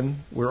broken,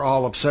 we're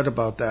all upset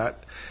about that.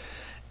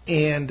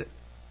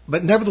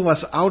 But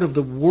nevertheless, out of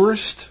the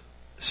worst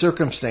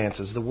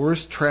circumstances, the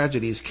worst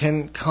tragedies,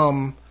 can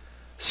come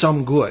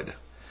some good.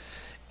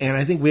 And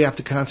I think we have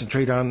to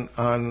concentrate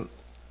on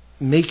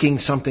making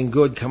something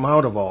good come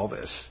out of all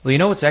this. Well, you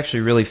know what's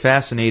actually really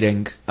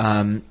fascinating?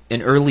 In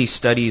early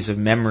studies of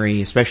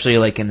memory, especially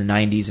like in the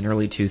 90s and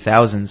early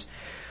 2000s,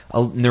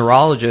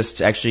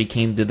 neurologists actually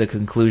came to the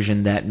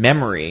conclusion that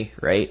memory,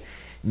 right,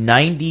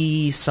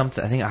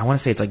 90-something, I think I want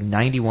to say it's like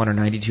 91 or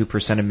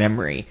 92% of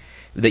memory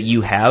that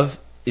you have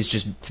is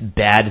just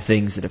bad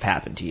things that have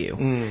happened to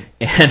you.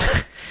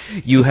 And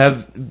you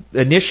have,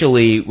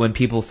 initially, when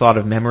people thought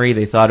of memory,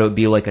 they thought it would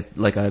be like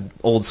a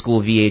old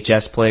school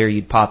VHS player.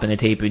 You'd pop in a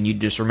tape and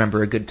you'd just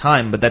remember a good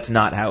time, but that's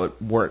not how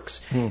it works.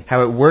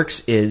 How it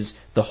works is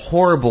the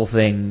horrible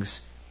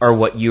things are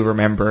what you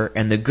remember,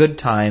 and the good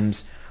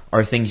times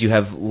are things you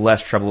have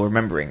less trouble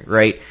remembering,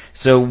 right?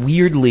 So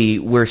weirdly,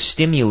 we're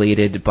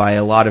stimulated by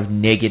a lot of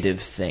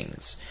negative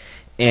things.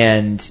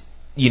 And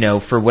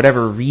for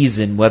whatever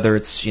reason, whether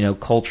it's,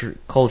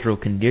 cultural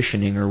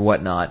conditioning or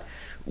whatnot,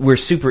 we're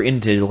super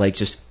into like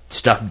just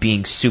stuff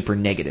being super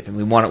negative, and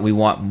we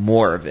want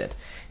more of it,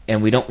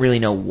 and we don't really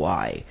know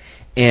why.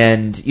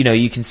 And,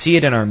 you can see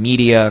it in our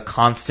media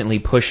constantly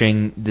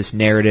pushing this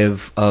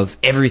narrative of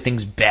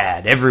everything's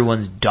bad,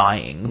 everyone's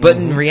dying. But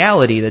in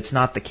reality, that's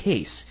not the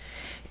case.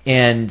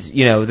 And,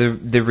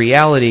 the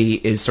reality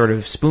is sort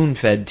of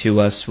spoon-fed to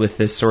us with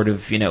this sort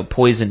of,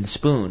 poisoned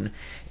spoon.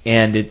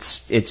 And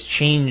it's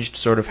changed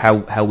sort of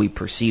how we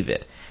perceive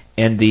it.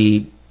 And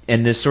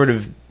this sort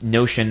of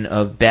notion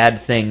of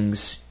bad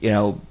things,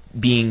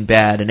 being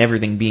bad and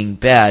everything being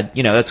bad,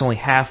 that's only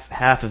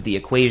half of the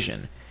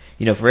equation.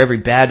 For every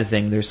bad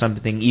thing, there's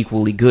something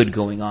equally good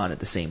going on at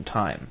the same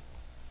time.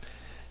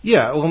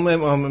 Yeah,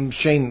 well,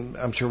 Shane,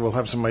 I'm sure we'll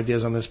have some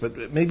ideas on this,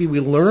 but maybe we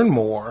learn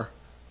more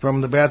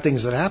from the bad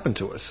things that happen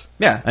to us.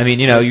 Yeah, I mean,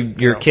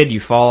 you're a kid, you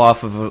fall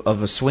off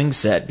of a swing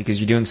set because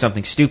you're doing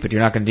something stupid.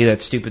 You're not going to do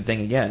that stupid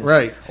thing again.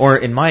 Right. Or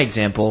in my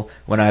example,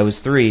 when I was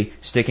 3,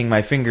 sticking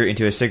my finger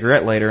into a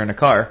cigarette lighter in a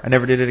car, I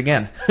never did it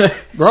again.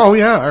 Oh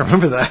yeah, I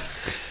remember that.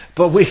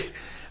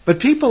 But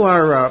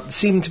people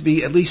seem to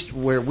be, at least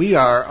where we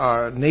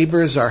are,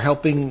 neighbors are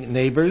helping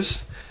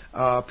neighbors.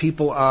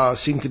 People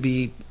seem to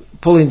be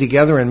pulling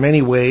together in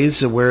many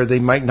ways where they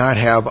might not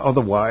have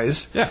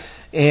otherwise. Yeah.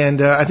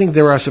 And I think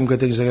there are some good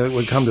things that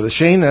would come to this.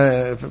 Shane,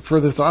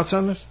 further thoughts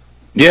on this?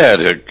 Yeah,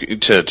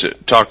 to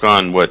talk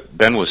on what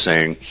Ben was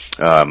saying,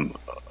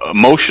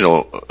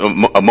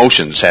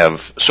 emotions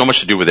have so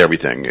much to do with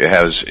everything. It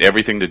has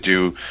everything to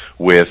do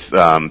with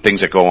things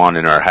that go on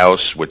in our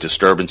house, with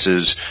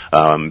disturbances.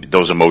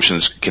 Those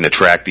emotions can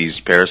attract these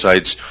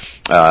parasites.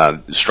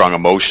 Strong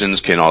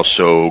emotions can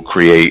also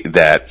create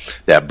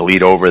that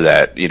bleed over,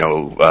 that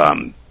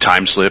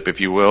time slip,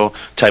 if you will,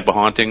 type of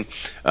haunting.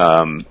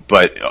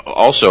 But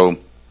also,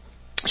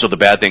 so the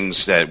bad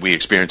things that we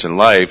experience in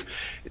life,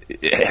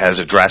 it has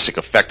a drastic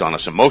effect on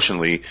us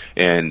emotionally,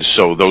 and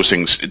so those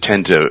things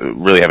tend to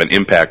really have an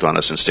impact on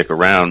us and stick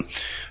around.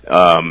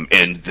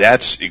 And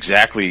that's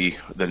exactly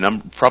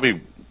probably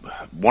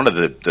one of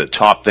the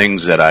top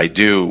things that I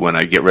do when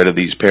I get rid of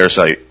these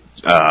parasitic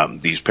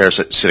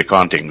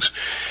hauntings,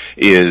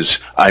 is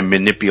I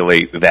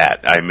manipulate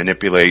that. I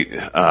manipulate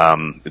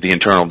the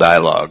internal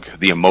dialogue,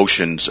 the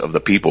emotions of the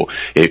people,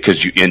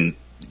 because you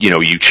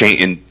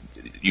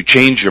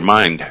change your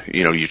mind,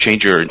 you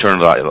change your internal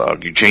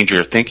dialogue, you change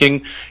your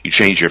thinking, you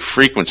change your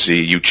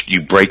frequency,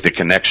 you break the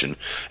connection.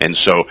 And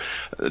so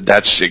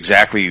that's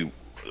exactly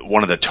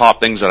one of the top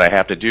things that I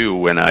have to do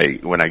when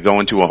I go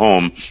into a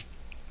home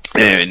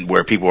and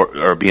where people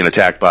are being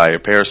attacked by a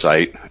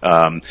parasite,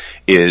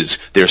 is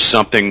there's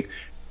something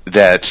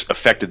that's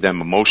affected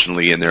them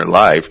emotionally in their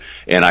life,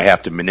 and I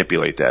have to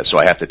manipulate that. So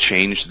I have to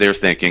change their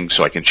thinking,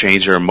 so I can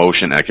change their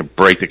emotion, and I can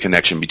break the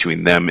connection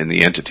between them and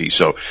the entity.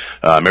 So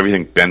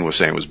everything Ben was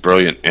saying was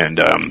brilliant and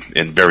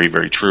very,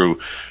 very true.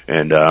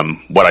 And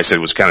what I said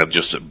was kind of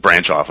just a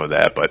branch off of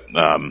that, but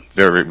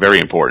very, very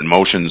important.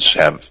 Emotions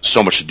have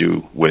so much to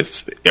do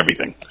with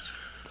everything.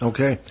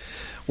 Okay.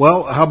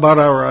 Well, how about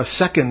our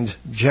second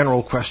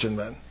general question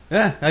then?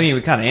 Yeah, I mean,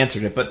 we kind of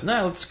answered it, but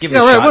no, let's give it a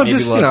shot. Well, maybe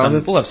just,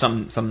 we'll have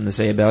something to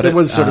say about it. It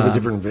was sort of a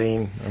different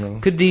vein.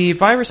 Could the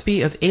virus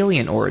be of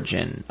alien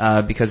origin?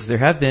 Because there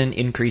have been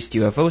increased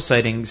UFO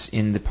sightings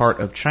in the part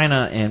of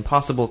China and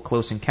possible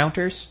close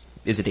encounters.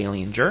 Is it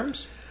alien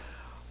germs?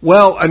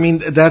 Well, I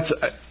mean,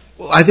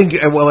 I think,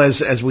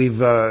 as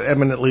we've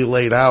eminently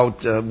laid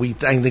out, I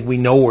think we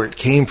know where it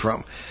came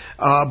from.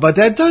 But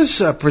that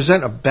does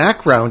present a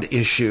background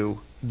issue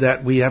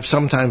that we have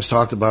sometimes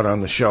talked about on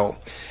the show,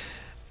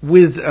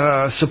 with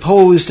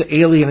supposed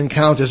alien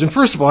encounters. And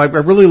first of all, I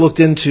really looked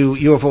into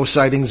UFO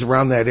sightings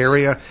around that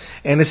area,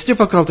 and it's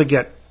difficult to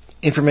get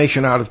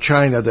information out of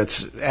China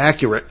that's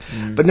accurate.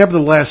 But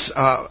nevertheless,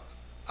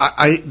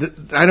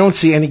 I don't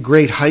see any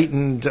great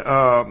heightened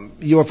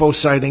UFO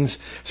sightings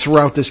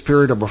throughout this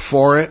period or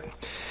before it,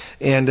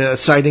 and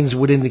sightings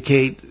would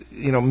indicate,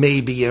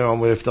 maybe,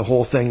 if the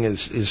whole thing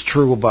is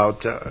true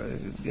about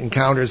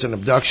encounters and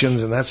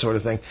abductions and that sort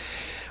of thing.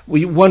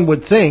 One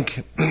would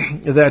think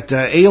that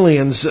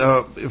aliens,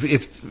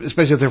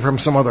 especially if they're from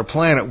some other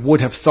planet,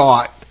 would have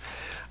thought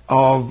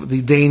of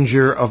the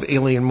danger of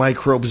alien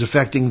microbes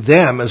affecting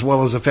them as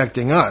well as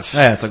affecting us.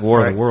 Yeah, it's like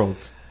War of the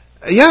Worlds.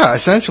 Yeah,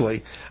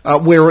 essentially,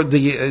 where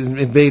the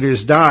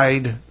invaders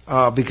died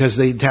because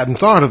they hadn't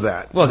thought of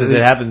that. Well, because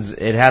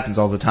it happens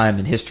all the time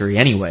in history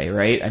anyway,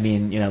 right? I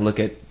mean, look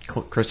at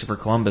Christopher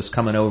Columbus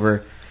coming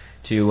over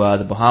to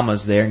the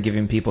Bahamas there and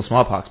giving people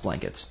smallpox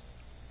blankets.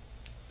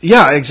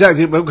 Yeah,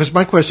 exactly. Because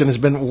my question has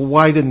been,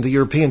 why didn't the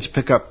Europeans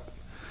pick up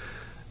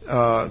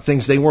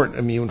things they weren't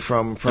immune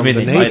from the they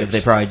natives? might have.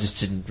 They probably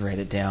just didn't write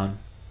it down.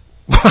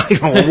 I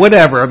don't know,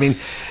 whatever. I mean,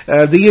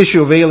 the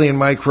issue of alien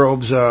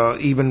microbes,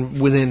 even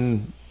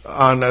within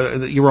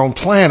on your own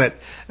planet,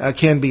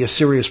 can be a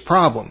serious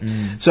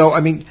problem. So,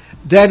 I mean,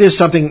 that is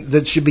something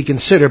that should be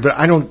considered, but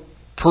I don't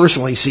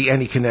personally see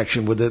any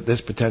connection with this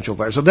potential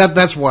virus. So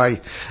that's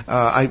why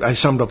I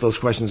summed up those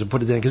questions and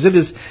put it in, because it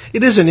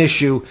is an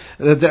issue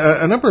that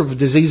a number of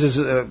diseases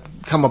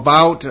come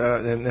about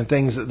and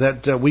things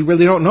that we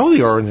really don't know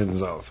the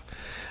origins of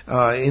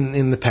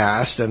in the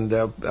past, and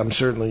I'm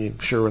certainly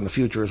sure in the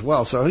future as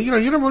well. So you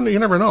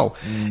never know.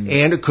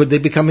 And could they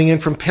be coming in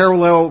from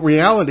parallel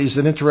realities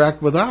that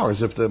interact with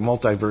ours if the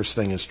multiverse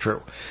thing is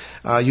true?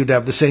 You'd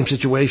have the same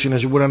situation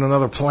as you would on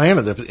another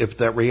planet if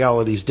that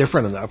reality is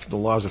different enough, the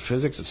laws of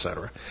physics,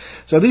 etc.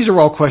 So these are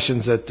all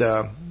questions that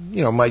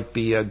might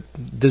be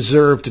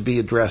deserve to be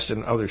addressed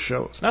in other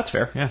shows. That's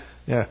fair. Yeah.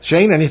 Yeah.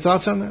 Shane, any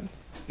thoughts on that?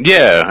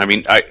 Yeah, I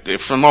mean,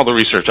 from all the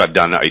research I've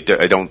done, I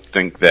don't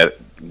think that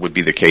would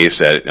be the case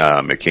that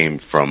it came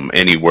from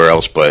anywhere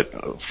else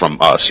but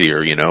from us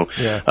here,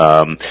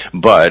 Yeah.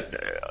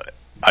 But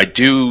I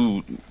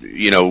do,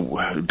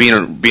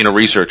 being a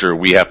researcher,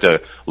 we have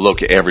to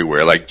look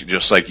everywhere.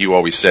 Just like you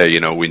always say,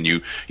 when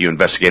you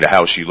investigate a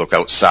house, you look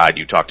outside,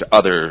 you talk to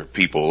other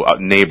people,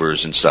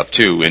 neighbors and stuff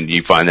too, and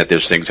you find that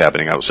there's things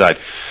happening outside.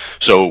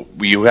 So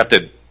you have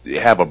to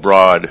have a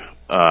broad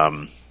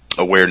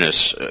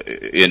awareness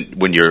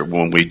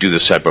when we do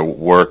this type of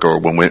work, or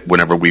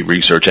whenever we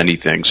research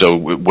anything. So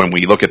when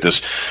we look at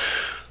this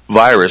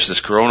virus, this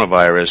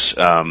coronavirus,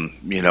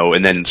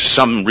 and then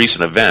some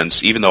recent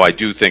events, even though I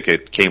do think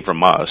it came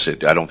from us,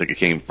 I don't think it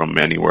came from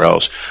anywhere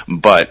else.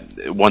 But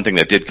one thing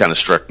that did kind of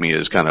struck me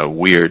as kind of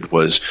weird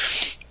was,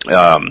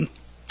 and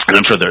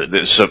I'm sure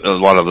there's a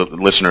lot of the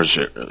listeners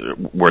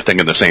were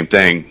thinking the same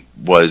thing,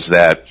 was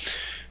that,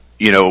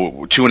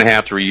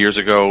 2.5, 3 years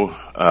ago,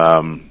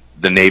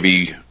 the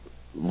Navy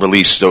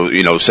released,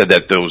 said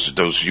that those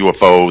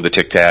UFO, the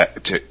Tic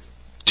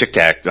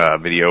Tac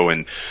video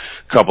and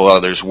a couple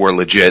others were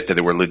legit, that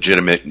they were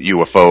legitimate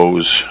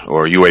UFOs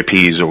or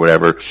UAPs or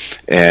whatever.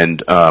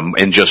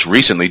 And just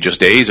recently, just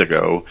days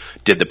ago,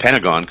 did the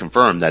Pentagon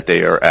confirm that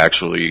they are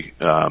actually,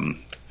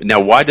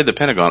 now why did the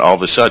Pentagon all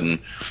of a sudden,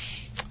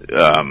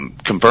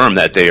 confirm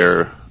that they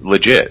are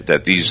legit,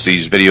 that these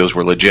videos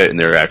were legit and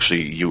they're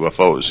actually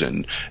UFOs,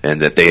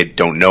 and that they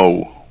don't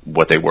know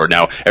what they were?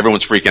 Now,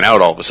 everyone's freaking out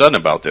all of a sudden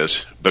about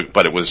this,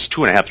 but it was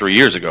 2.5, 3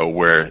 years ago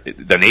where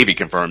the Navy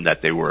confirmed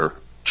that they were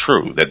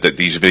true, that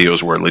these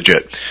videos were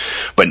legit.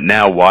 But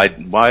now,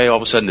 why all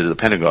of a sudden did the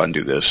Pentagon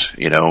do this?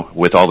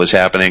 With all this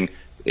happening,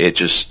 it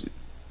just,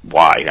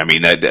 why? I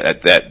mean,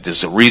 that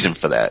there's a reason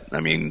for that. I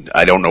mean,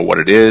 I don't know what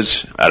it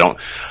is. I don't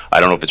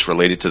know if it's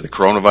related to the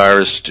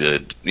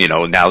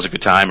coronavirus. Now's a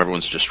good time.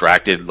 Everyone's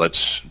distracted.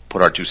 Let's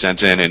put our 2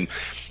 cents in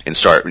and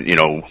start,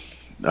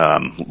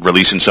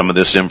 releasing some of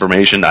this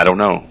information. I don't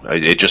know.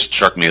 It just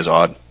struck me as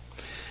odd.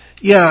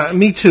 Yeah,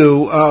 me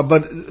too.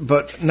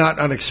 But not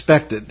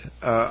unexpected.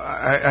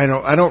 I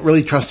don't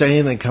really trust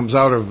anything that comes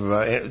out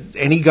of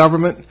any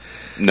government.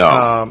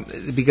 No.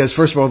 Because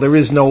first of all, there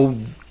is no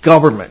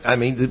government. I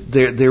mean,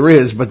 there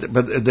is, but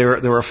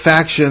there are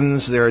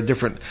factions. There are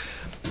different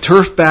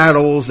turf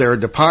battles. There are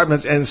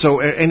departments, and so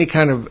any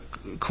kind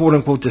of quote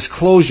unquote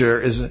disclosure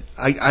is.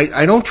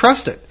 I don't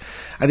trust it.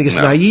 I think it's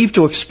naive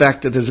to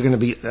expect that there's going to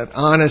be an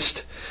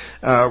honest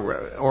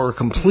or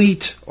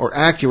complete or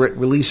accurate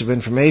release of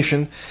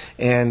information,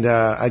 and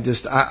I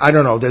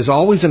don't know. There's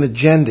always an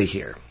agenda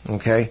here.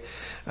 Okay,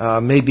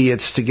 maybe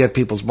it's to get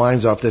people's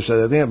minds off this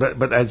other thing,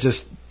 but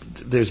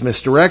there's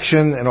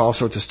misdirection and all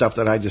sorts of stuff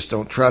that I just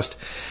don't trust.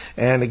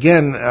 And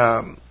again,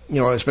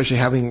 especially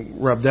having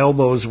rubbed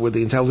elbows with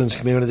the intelligence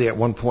community at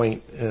one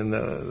point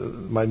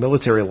in my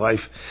military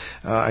life,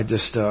 I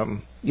just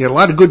a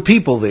lot of good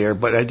people there,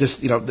 but I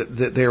just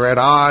they're at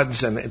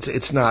odds, and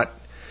it's not.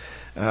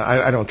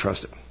 I don't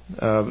trust it.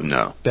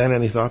 No. Ben,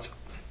 any thoughts?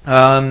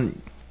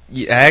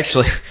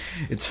 Actually,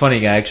 it's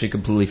funny. I actually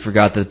completely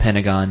forgot that the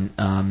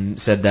Pentagon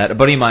said that. A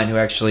buddy of mine who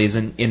actually is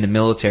in the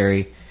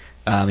military,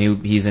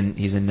 he's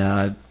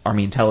in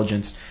Army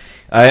intelligence.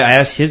 I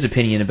asked his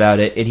opinion about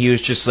it, and he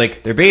was just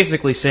like, they're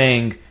basically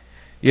saying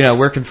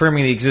we're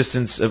confirming the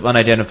existence of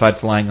unidentified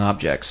flying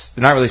objects.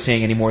 They're not really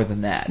saying any more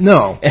than that.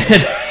 No.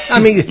 I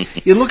mean,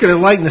 you look at a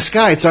light in the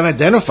sky, it's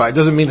unidentified.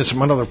 Doesn't mean it's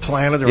from another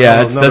planet or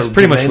another that's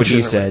pretty much what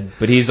he dimension. said.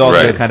 But he's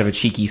also kind of a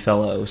cheeky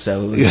fellow,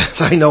 so. Yes,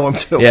 I know him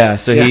too. Yeah,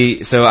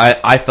 so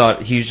I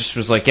thought he just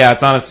was like, yeah,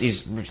 it's honest.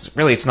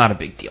 It's not a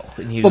big deal.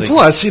 Well,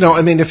 plus,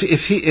 I mean,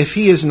 if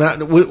he is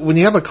not, when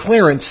you have a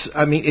clearance,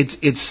 I mean,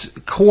 it's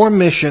core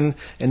mission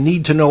and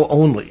need to know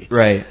only.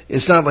 Right.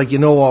 It's not like you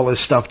know all this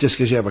stuff just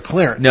because you have a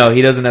clearance. No,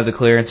 he doesn't have the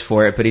clearance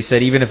for it. But he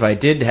said even if I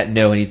did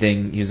know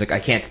anything, he was like,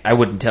 I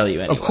wouldn't tell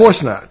you anyway. Of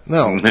course not.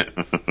 No.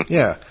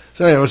 Yeah.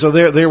 So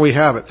anyway, there we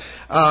have it.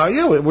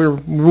 We're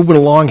moving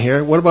along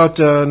here. What about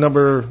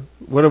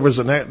what was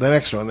the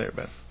next one there,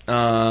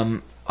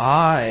 Ben?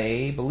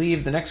 I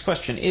believe the next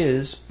question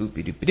is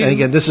boopy-doopy-doo. And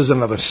again, this is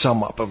another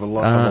sum up of a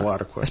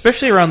lot of questions.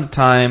 Especially around the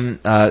time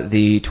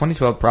the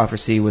 2012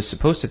 prophecy was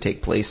supposed to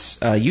take place,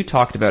 you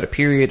talked about a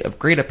period of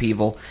great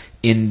upheaval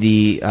in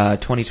the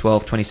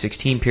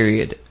 2012-2016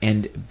 period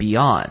and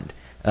beyond.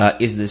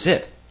 Is this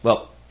it?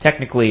 Well,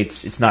 technically,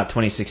 it's not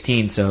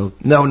 2016, so...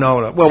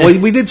 No. Well,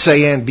 we did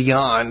say and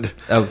beyond.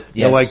 Oh,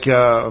 yes. Like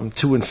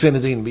to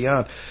infinity and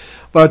beyond.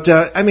 But,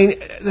 I mean,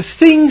 the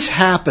things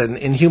happen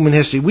in human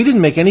history. We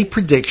didn't make any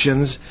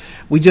predictions.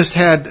 We just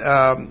had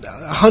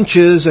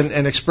hunches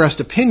and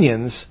expressed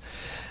opinions.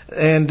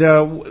 And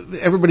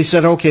everybody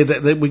said, okay,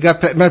 that we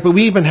got... But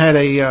we even had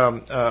a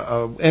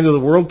end of the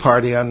world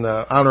party on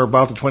or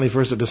about the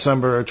 21st of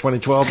December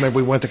 2012. Maybe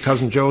we went to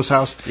Cousin Joe's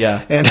house.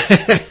 Yeah.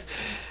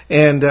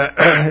 And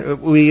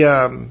we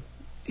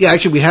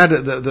actually we had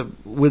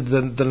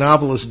with the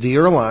novelist D.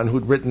 Erlon,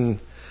 who'd written,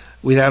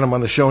 we had him on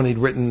the show, and he'd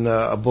written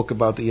a book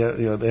about the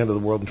end of the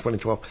world in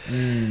 2012.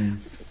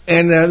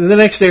 And the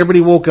next day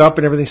everybody woke up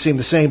and everything seemed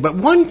the same. But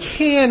one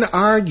can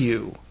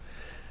argue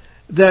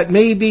that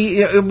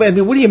maybe, I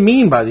mean, what do you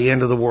mean by the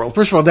end of the world?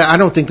 First of all, I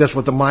don't think that's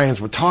what the Mayans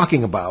were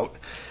talking about.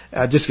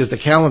 Just because the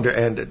calendar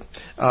ended,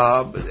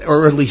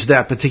 or at least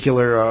that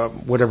particular,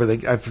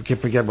 I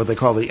forget what they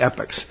call the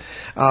epochs.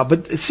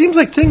 But it seems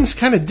like things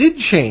kind of did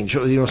change,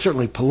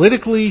 certainly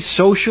politically,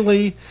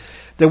 socially.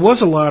 There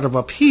was a lot of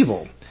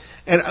upheaval.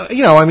 And,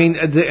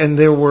 and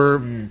there were,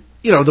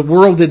 the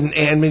world didn't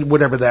end,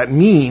 whatever that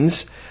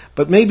means.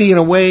 But maybe in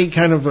a way,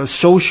 kind of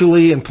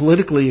socially and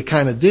politically, it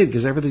kind of did,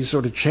 because everything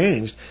sort of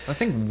changed. I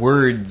think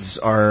words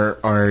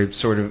are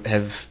sort of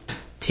have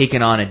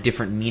taken on a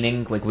different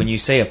meaning. Like when you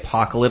say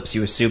apocalypse,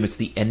 you assume it's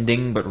the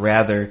ending, but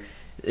rather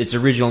its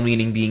original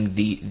meaning being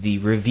the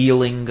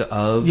revealing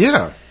of.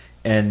 Yeah.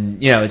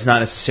 And, it's not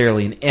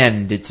necessarily an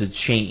end, it's a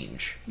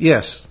change.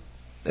 Yes,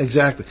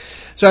 exactly.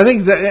 So I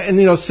think that,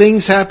 and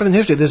things happen in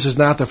history. This is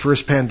not the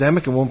first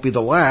pandemic, it won't be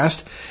the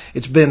last.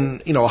 It's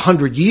been,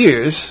 100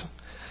 years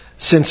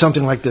since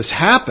something like this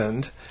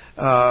happened.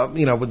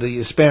 With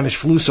the Spanish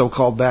flu,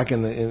 so-called, back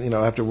around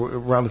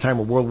the time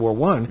of World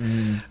War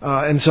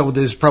I. And so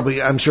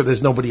I'm sure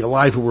there's nobody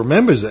alive who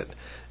remembers it.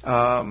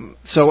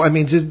 So, I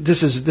mean,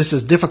 this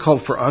is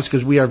difficult for us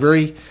because we are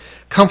very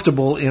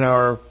comfortable in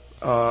our,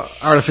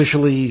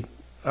 artificially,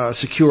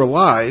 secure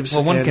lives.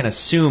 Well, one can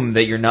assume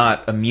that you're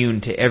not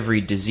immune to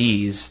every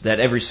disease, that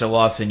every so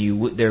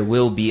often there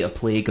will be a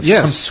plague of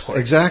some sort.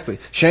 Yes, exactly.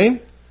 Shane?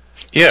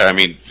 Yeah, I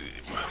mean,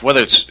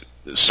 whether it's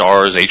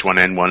SARS,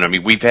 H1N1. I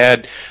mean, we've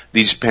had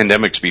these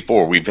pandemics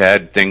before. We've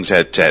had things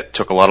that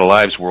took a lot of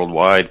lives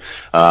worldwide.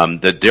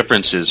 The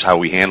difference is how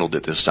we handled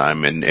it this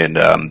time, and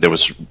there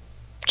was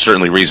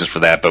certainly reasons for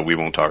that, but we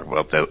won't talk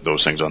about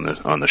those things on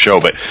the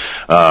show. But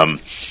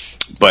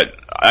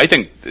I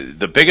think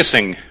the biggest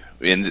thing,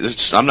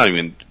 I'm not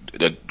even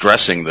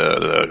addressing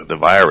the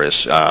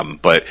virus,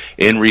 but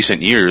in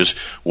recent years,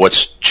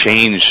 what's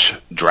changed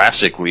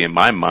drastically in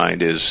my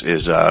mind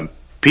is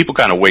people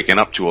kind of waking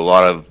up to a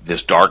lot of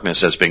this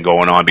darkness that's been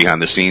going on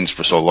behind the scenes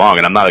for so long.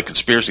 And I'm not a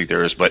conspiracy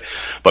theorist, but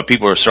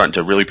people are starting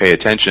to really pay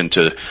attention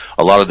to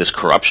a lot of this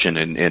corruption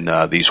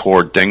and these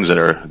horrid things that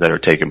are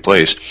taking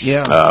place.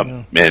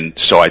 Yeah. And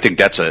so I think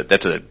that's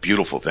a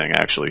beautiful thing,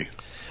 actually.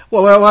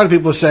 Well, a lot of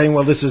people are saying,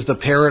 well, this is the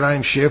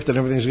paradigm shift and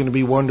everything's going to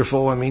be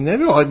wonderful. I mean,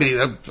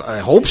 I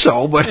hope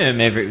so, but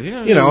maybe,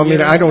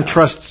 I don't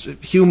trust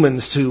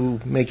humans to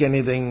make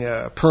anything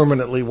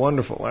permanently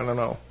wonderful. I don't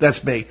know.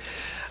 That's me.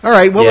 All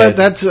right. Well, I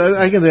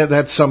think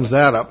that sums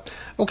that up.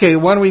 Okay.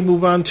 Why don't we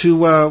move on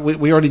to?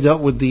 We already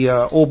dealt with the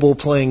oboe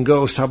playing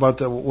ghost. How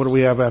about what do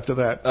we have after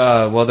that?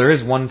 Well, there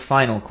is one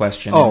final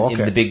question in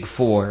the big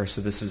four. So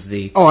this is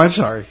the. Oh, I'm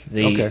sorry.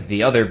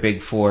 The other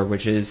big four,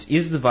 which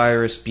is the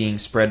virus being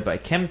spread by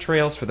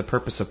chemtrails for the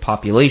purpose of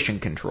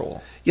population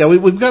control? Yeah,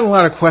 we've got a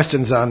lot of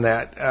questions on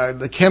that.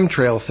 The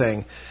chemtrail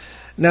thing.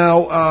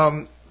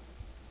 Now.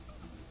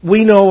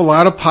 We know a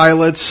lot of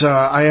pilots.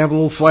 I have a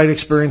little flight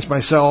experience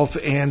myself,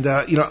 and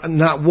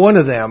not one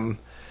of them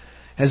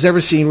has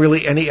ever seen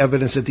really any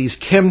evidence that these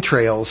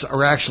chemtrails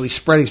are actually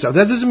spreading stuff.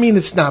 That doesn't mean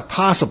it's not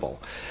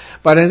possible,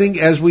 but I think,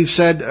 as we've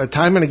said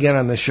time and again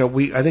on this show,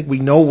 I think we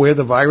know where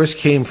the virus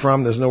came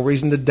from. There's no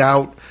reason to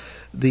doubt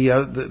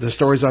the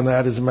stories on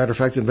that. As a matter of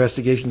fact,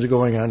 investigations are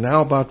going on now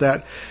about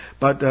that.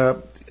 But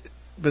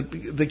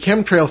the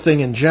chemtrail thing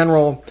in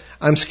general,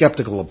 I'm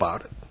skeptical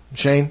about it.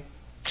 Shane?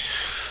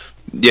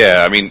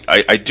 Yeah, I mean,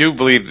 I do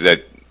believe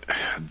that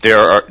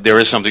there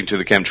is something to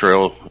the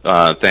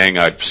chemtrail thing.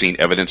 I've seen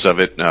evidence of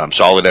it,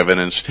 solid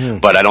evidence,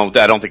 but I don't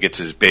think it's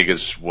as big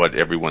as what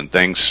everyone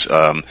thinks.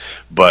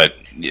 But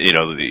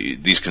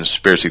these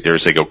conspiracy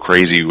theorists, they go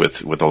crazy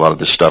with a lot of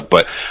this stuff.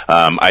 But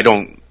I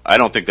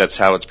don't think that's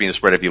how it's being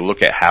spread. If you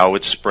look at how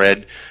it's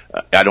spread,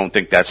 I don't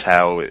think that's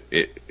how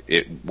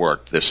it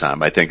worked this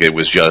time. I think it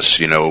was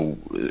just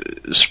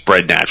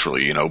spread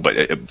naturally.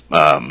 But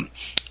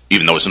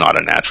even though it's not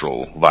a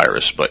natural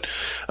virus, but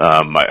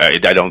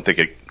I don't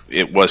think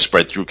it was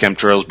spread through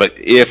chemtrails. But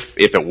if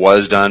it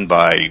was done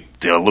by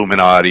the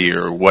Illuminati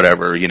or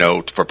whatever,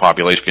 for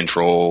population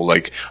control,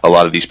 like a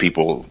lot of these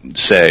people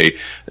say,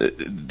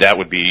 that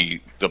would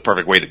be the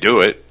perfect way to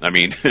do it. I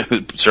mean,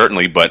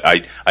 certainly, but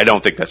I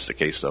don't think that's the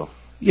case, though.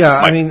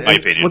 Yeah, my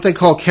opinion. What they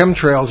call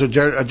chemtrails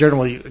are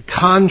generally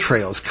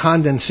contrails,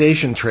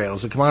 condensation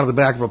trails that come out of the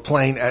back of a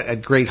plane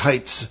at great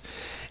heights,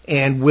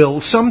 and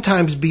will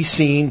sometimes be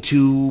seen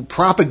to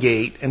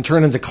propagate and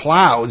turn into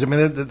clouds. I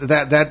mean,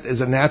 that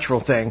is a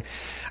natural thing.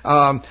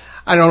 I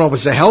don't know if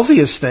it's the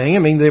healthiest thing. I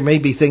mean, there may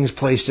be things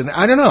placed in.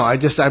 I don't know.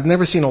 I've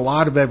never seen a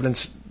lot of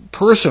evidence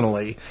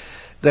personally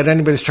that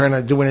anybody's trying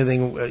to do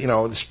anything,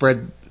 to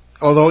spread.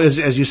 Although,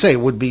 as you say, it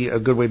would be a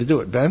good way to do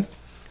it. Ben?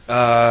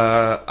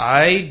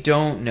 I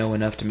don't know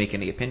enough to make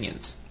any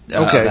opinions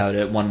about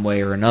it one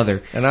way or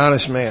another. An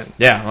honest man.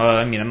 Yeah, well,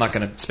 I mean, I'm not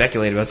going to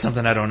speculate about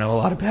something I don't know a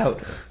lot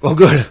about. Well,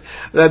 good.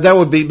 That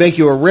would make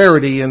you a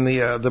rarity in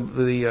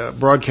the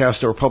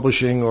broadcast or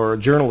publishing or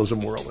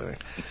journalism world, I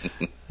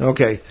think.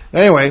 Okay.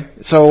 Anyway,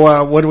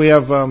 so what do we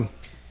have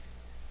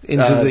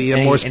into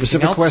the more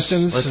specific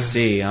questions? Let's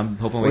see. I'm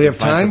hoping we can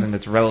find something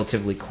that's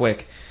relatively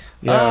quick.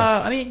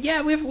 Yeah. We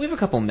have a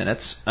couple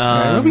minutes. We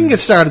can get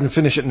started and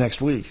finish it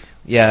next week.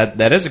 Yeah,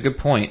 that is a good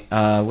point.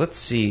 Let's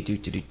see.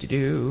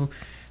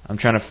 I'm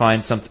trying to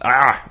find something.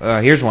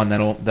 Here's one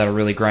that'll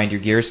really grind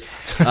your gears.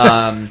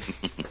 So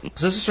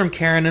this is from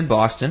Karen in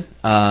Boston.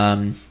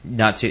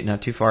 Not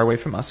too far away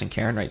from us. And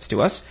Karen writes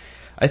to us,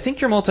 I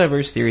think your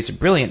multiverse theories are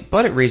brilliant,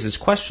 but it raises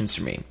questions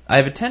for me. I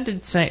have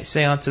attended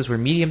seances where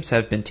mediums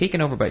have been taken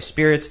over by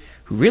spirits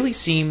who really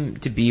seem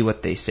to be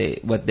what they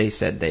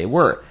said they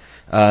were.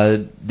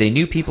 They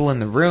knew people in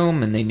the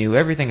room, and they knew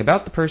everything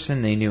about the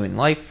person they knew in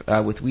life.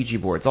 With Ouija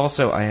boards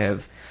also, I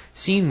have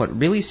seen what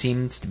really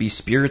seems to be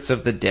spirits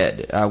of the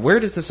dead. Where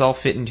does this all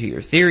fit into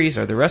your theories?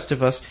 Are the rest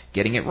of us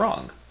getting it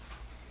wrong?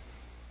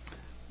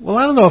 Well,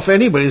 I don't know if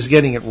anybody's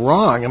getting it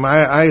wrong.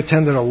 I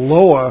attended a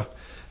Loa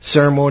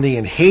ceremony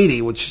in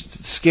Haiti, which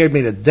scared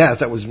me to death.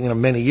 That was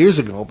many years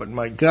ago, but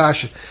my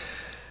gosh,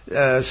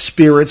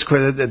 spirits,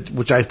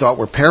 which I thought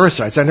were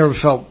parasites. I never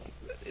felt...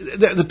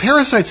 The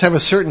parasites have a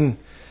certain...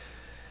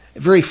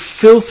 very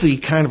filthy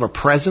kind of a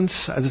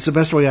presence. That's the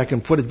best way I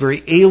can put it.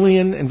 Very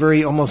alien and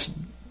very almost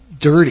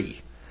dirty.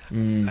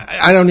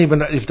 I don't even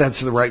know if that's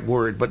the right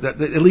word, but at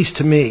least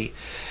to me.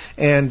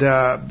 And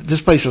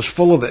this place was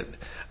full of it.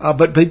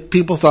 But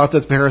people thought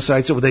that the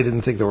parasites, they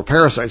didn't think they were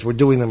parasites, were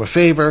doing them a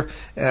favor.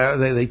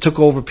 They took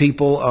over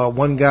people.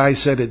 One guy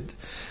said it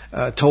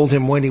told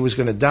him when he was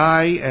going to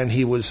die, and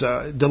he was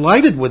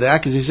delighted with that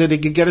because he said he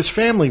could get his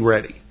family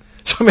ready.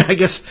 So, I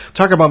guess,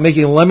 talk about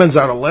making lemons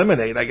out of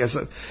lemonade, I guess.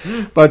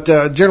 But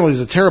generally, it's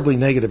a terribly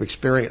negative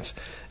experience.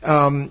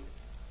 I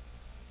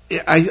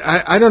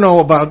don't know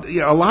about,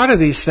 a lot of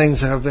these things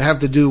have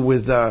to do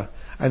with, I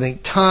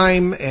think,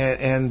 time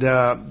and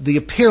the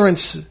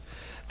appearance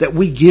that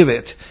we give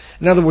it.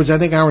 In other words, I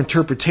think our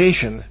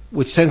interpretation,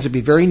 which tends to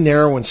be very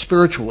narrow and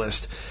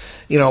spiritualist,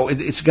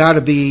 it's got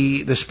to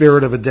be the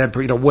spirit of a dead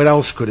person. What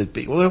else could it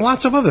be? Well, there are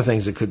lots of other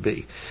things it could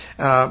be.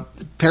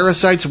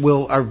 Parasites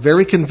are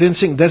very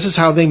convincing. This is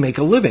how they make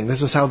a living.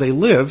 This is how they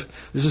live.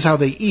 This is how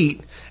they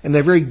eat. And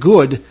they're very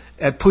good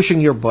at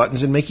pushing your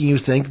buttons and making you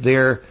think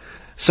they're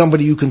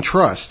somebody you can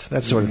trust,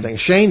 that sort of thing.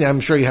 Shane, I'm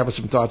sure you have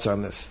some thoughts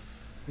on this.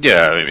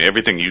 Yeah, I mean,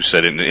 everything you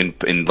said,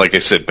 and like I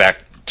said, back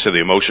to the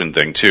emotion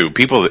thing too.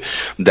 People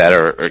that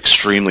are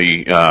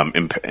extremely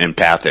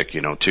empathic,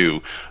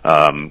 too,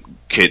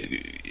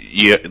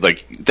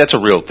 that's a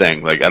real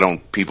thing. Like, I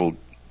don't people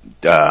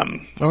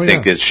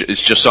think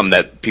it's just something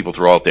that people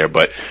throw out there,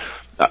 but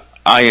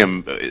I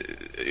am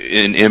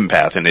an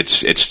empath, and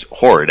it's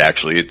horrid.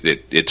 Actually,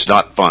 it's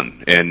not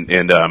fun,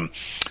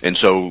 and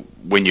so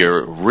when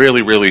you're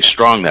really, really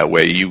strong that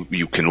way,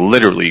 you can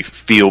literally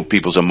feel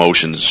people's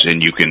emotions,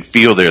 and you can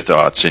feel their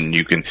thoughts, and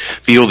you can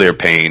feel their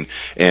pain,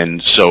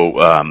 and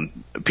so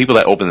people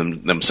that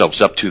open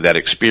themselves up to that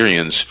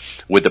experience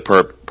with the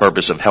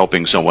purpose of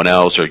helping someone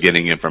else or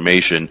getting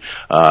information,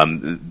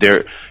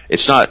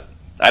 it's not.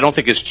 I don't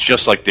think it's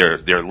just like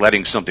they're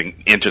letting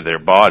something into their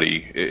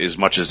body as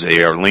much as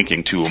they are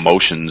linking to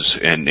emotions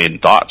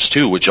and thoughts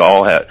too, which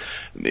all have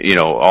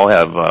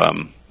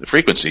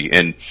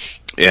frequency,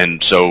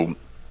 and so,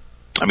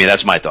 I mean,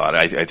 that's my thought.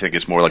 I think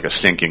it's more like a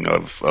syncing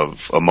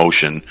of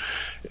emotion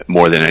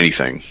more than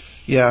anything.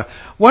 Yeah.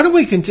 Why don't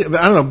we continue?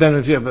 I don't know, Ben,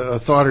 if you have a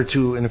thought or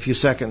two in a few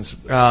seconds.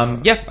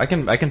 Yeah, I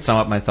can sum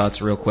up my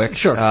thoughts real quick.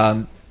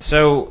 Sure.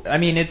 So, I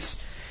mean,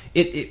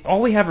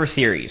 all we have are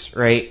theories,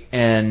 right?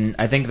 And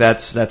I think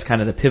that's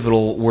kind of the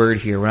pivotal word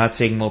here. We're not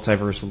saying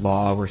multiverse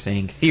law, we're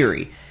saying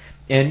theory.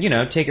 And,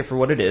 take it for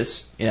what it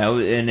is,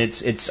 and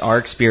it's our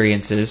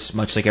experiences,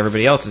 much like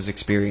everybody else's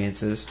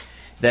experiences,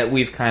 that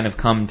we've kind of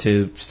come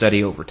to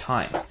study over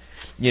time.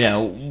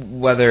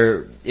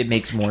 Whether it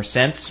makes more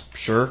sense,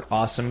 sure,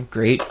 awesome,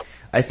 great.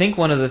 I think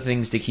one of the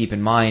things to keep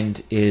in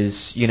mind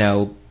is,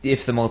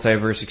 if the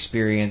multiverse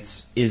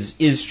experience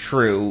is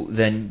true,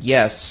 then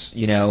yes,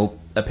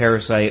 a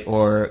parasite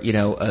or,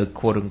 a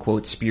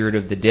quote-unquote spirit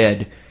of the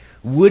dead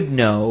would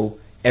know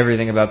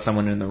everything about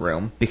someone in the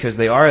room because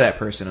they are that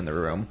person in the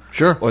room.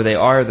 Sure. Or they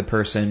are the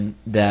person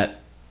that,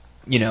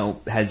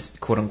 has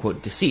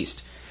quote-unquote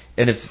deceased.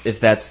 And if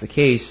that's the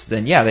case,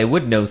 then yeah, they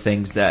would know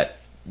things that,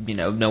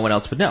 no one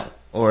else would know.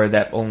 Or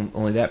that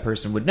only that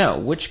person would know,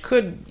 which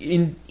could,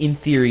 in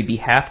theory, be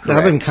half correct.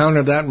 I've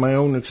encountered that in my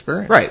own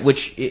experience. Right,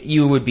 which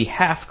you would be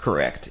half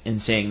correct in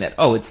saying that,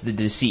 oh, it's the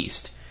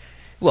deceased.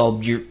 Well,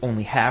 you're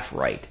only half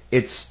right.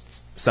 It's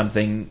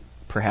something,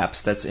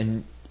 perhaps, that's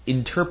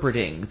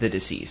interpreting the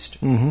deceased,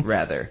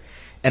 rather.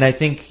 And I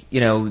think,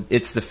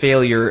 it's the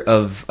failure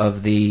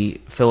of the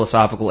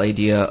philosophical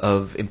idea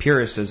of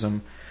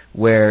empiricism,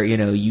 where,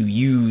 you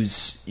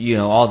use,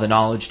 all the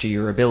knowledge to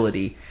your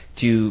ability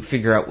to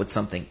figure out what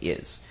something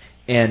is.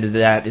 And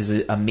that is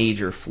a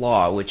major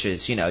flaw, which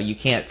is, you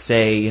can't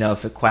say,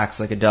 if it quacks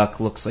like a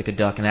duck, looks like a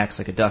duck, and acts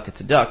like a duck,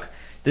 it's a duck.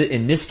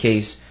 In this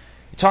case,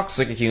 it talks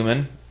like a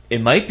human, it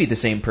might be the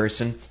same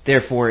person,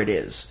 therefore it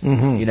is.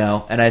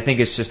 And I think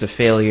it's just a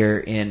failure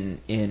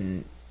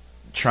in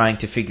trying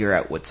to figure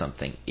out what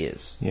something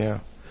is.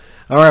 Yeah.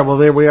 All right, well,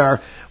 there we are.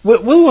 Why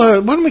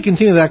don't we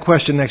continue that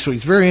question next week?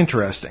 It's very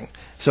interesting.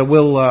 So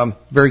we'll,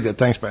 very good.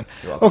 Thanks, Ben.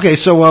 You're welcome. Okay,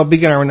 so we'll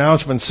begin our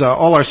announcements.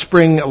 All our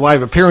spring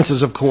live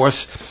appearances, of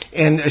course,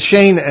 and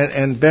Shane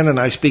and Ben and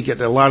I speak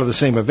at a lot of the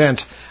same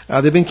events.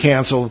 They've been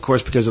canceled, of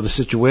course, because of the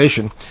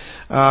situation.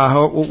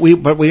 But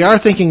we are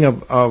thinking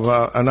of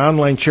an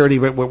online charity,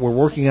 but we're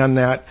working on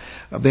that,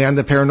 Beyond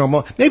the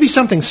Paranormal. Maybe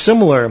something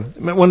similar.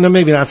 Well, no,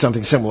 maybe not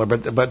something similar,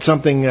 but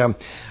something,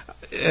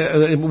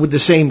 with the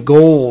same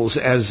goals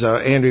as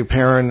Andrew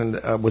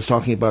Perrin was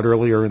talking about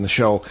earlier in the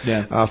show,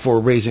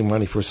 for raising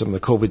money for some of the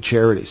COVID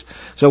charities.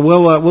 So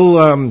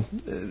we'll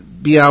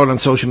be out on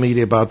social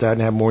media about that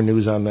and have more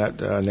news on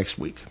that next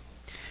week.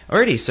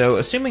 Alrighty, so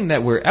assuming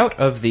that we're out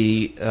of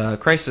the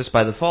crisis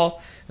by the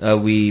fall,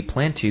 we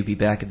plan to be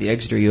back at the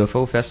Exeter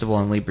UFO Festival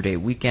on Labor Day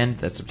weekend.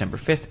 That's September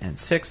 5th and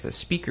 6th as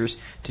speakers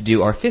to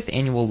do our 5th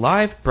annual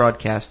live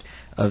broadcast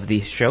of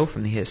the show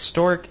from the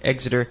historic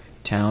Exeter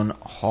Town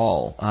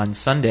Hall on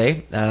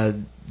Sunday,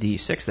 the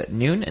 6th at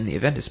noon, and the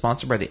event is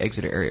sponsored by the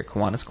Exeter Area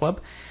Kiwanis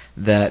Club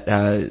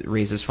that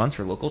raises funds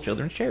for local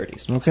children's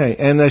charities. Okay,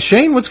 and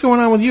Shane, what's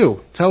going on with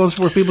you? Tell us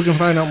where people can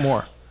find out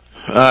more.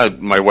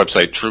 My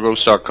website,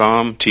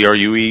 trueghost.com,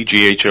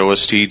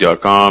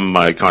 trueghost.com.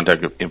 My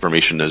contact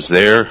information is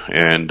there,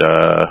 and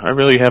I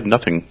really have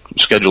nothing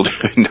scheduled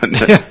right now.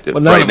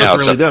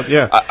 Really does,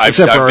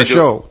 except for our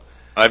show.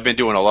 I've been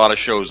doing a lot of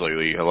shows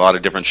lately, a lot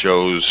of different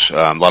shows,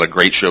 a lot of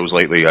great shows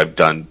lately. I've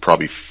done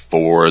probably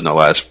 4 in the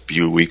last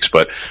few weeks,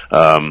 but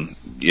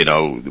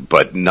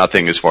but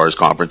nothing as far as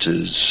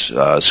conferences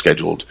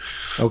scheduled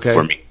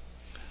for me.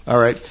 All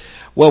right.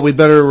 Well, we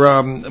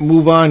better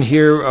move on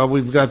here.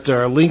 We've got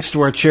links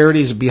to our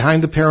charities,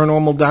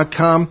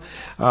 BehindTheParanormal.com.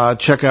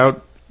 Check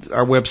out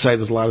our website.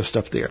 There's a lot of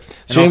stuff there.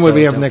 And Shane, what do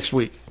we have next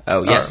week?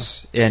 Oh,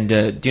 yes.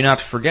 And do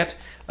not forget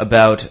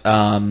about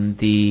our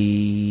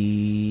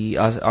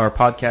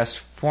podcast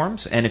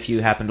forums. And if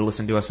you happen to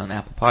listen to us on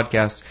Apple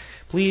Podcasts,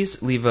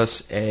 please leave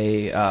us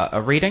a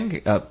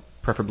rating,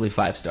 preferably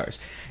 5 stars.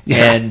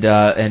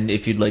 Yeah. And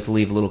if you'd like to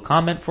leave a little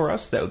comment for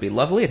us, that would be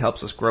lovely. It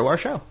helps us grow our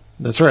show.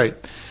 That's right.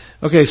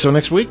 Okay, so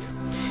next week?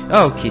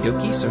 Okie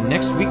dokie, so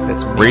next week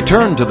that's...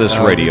 Return to this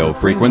radio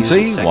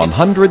frequency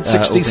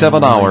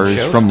 167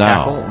 hours from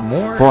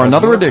now for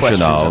another edition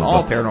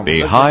of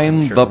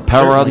Behind the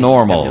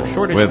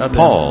Paranormal with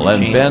Paul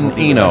and Ben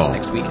Eno.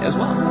 Next week as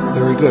well.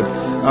 Very good.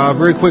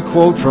 Very quick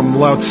quote from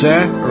Lao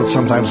Tse, or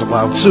sometimes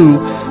Lao Tzu,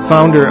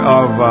 founder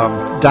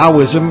of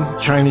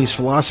Taoism, Chinese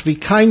philosophy.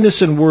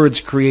 Kindness in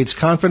words creates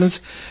confidence.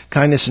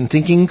 Kindness in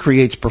thinking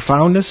creates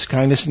profoundness.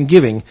 Kindness in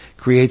giving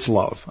creates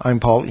love. I'm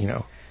Paul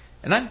Eno.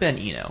 And I'm Ben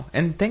Eno.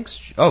 And thanks...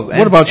 Oh,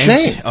 what about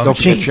Shane? Don't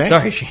forget Shane.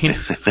 Sorry, Shane.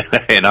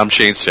 And I'm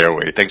Shane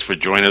Sarway. Thanks for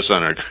joining us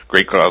on our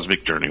great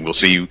cosmic journey. We'll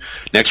see you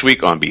next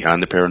week on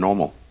Behind the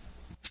Paranormal.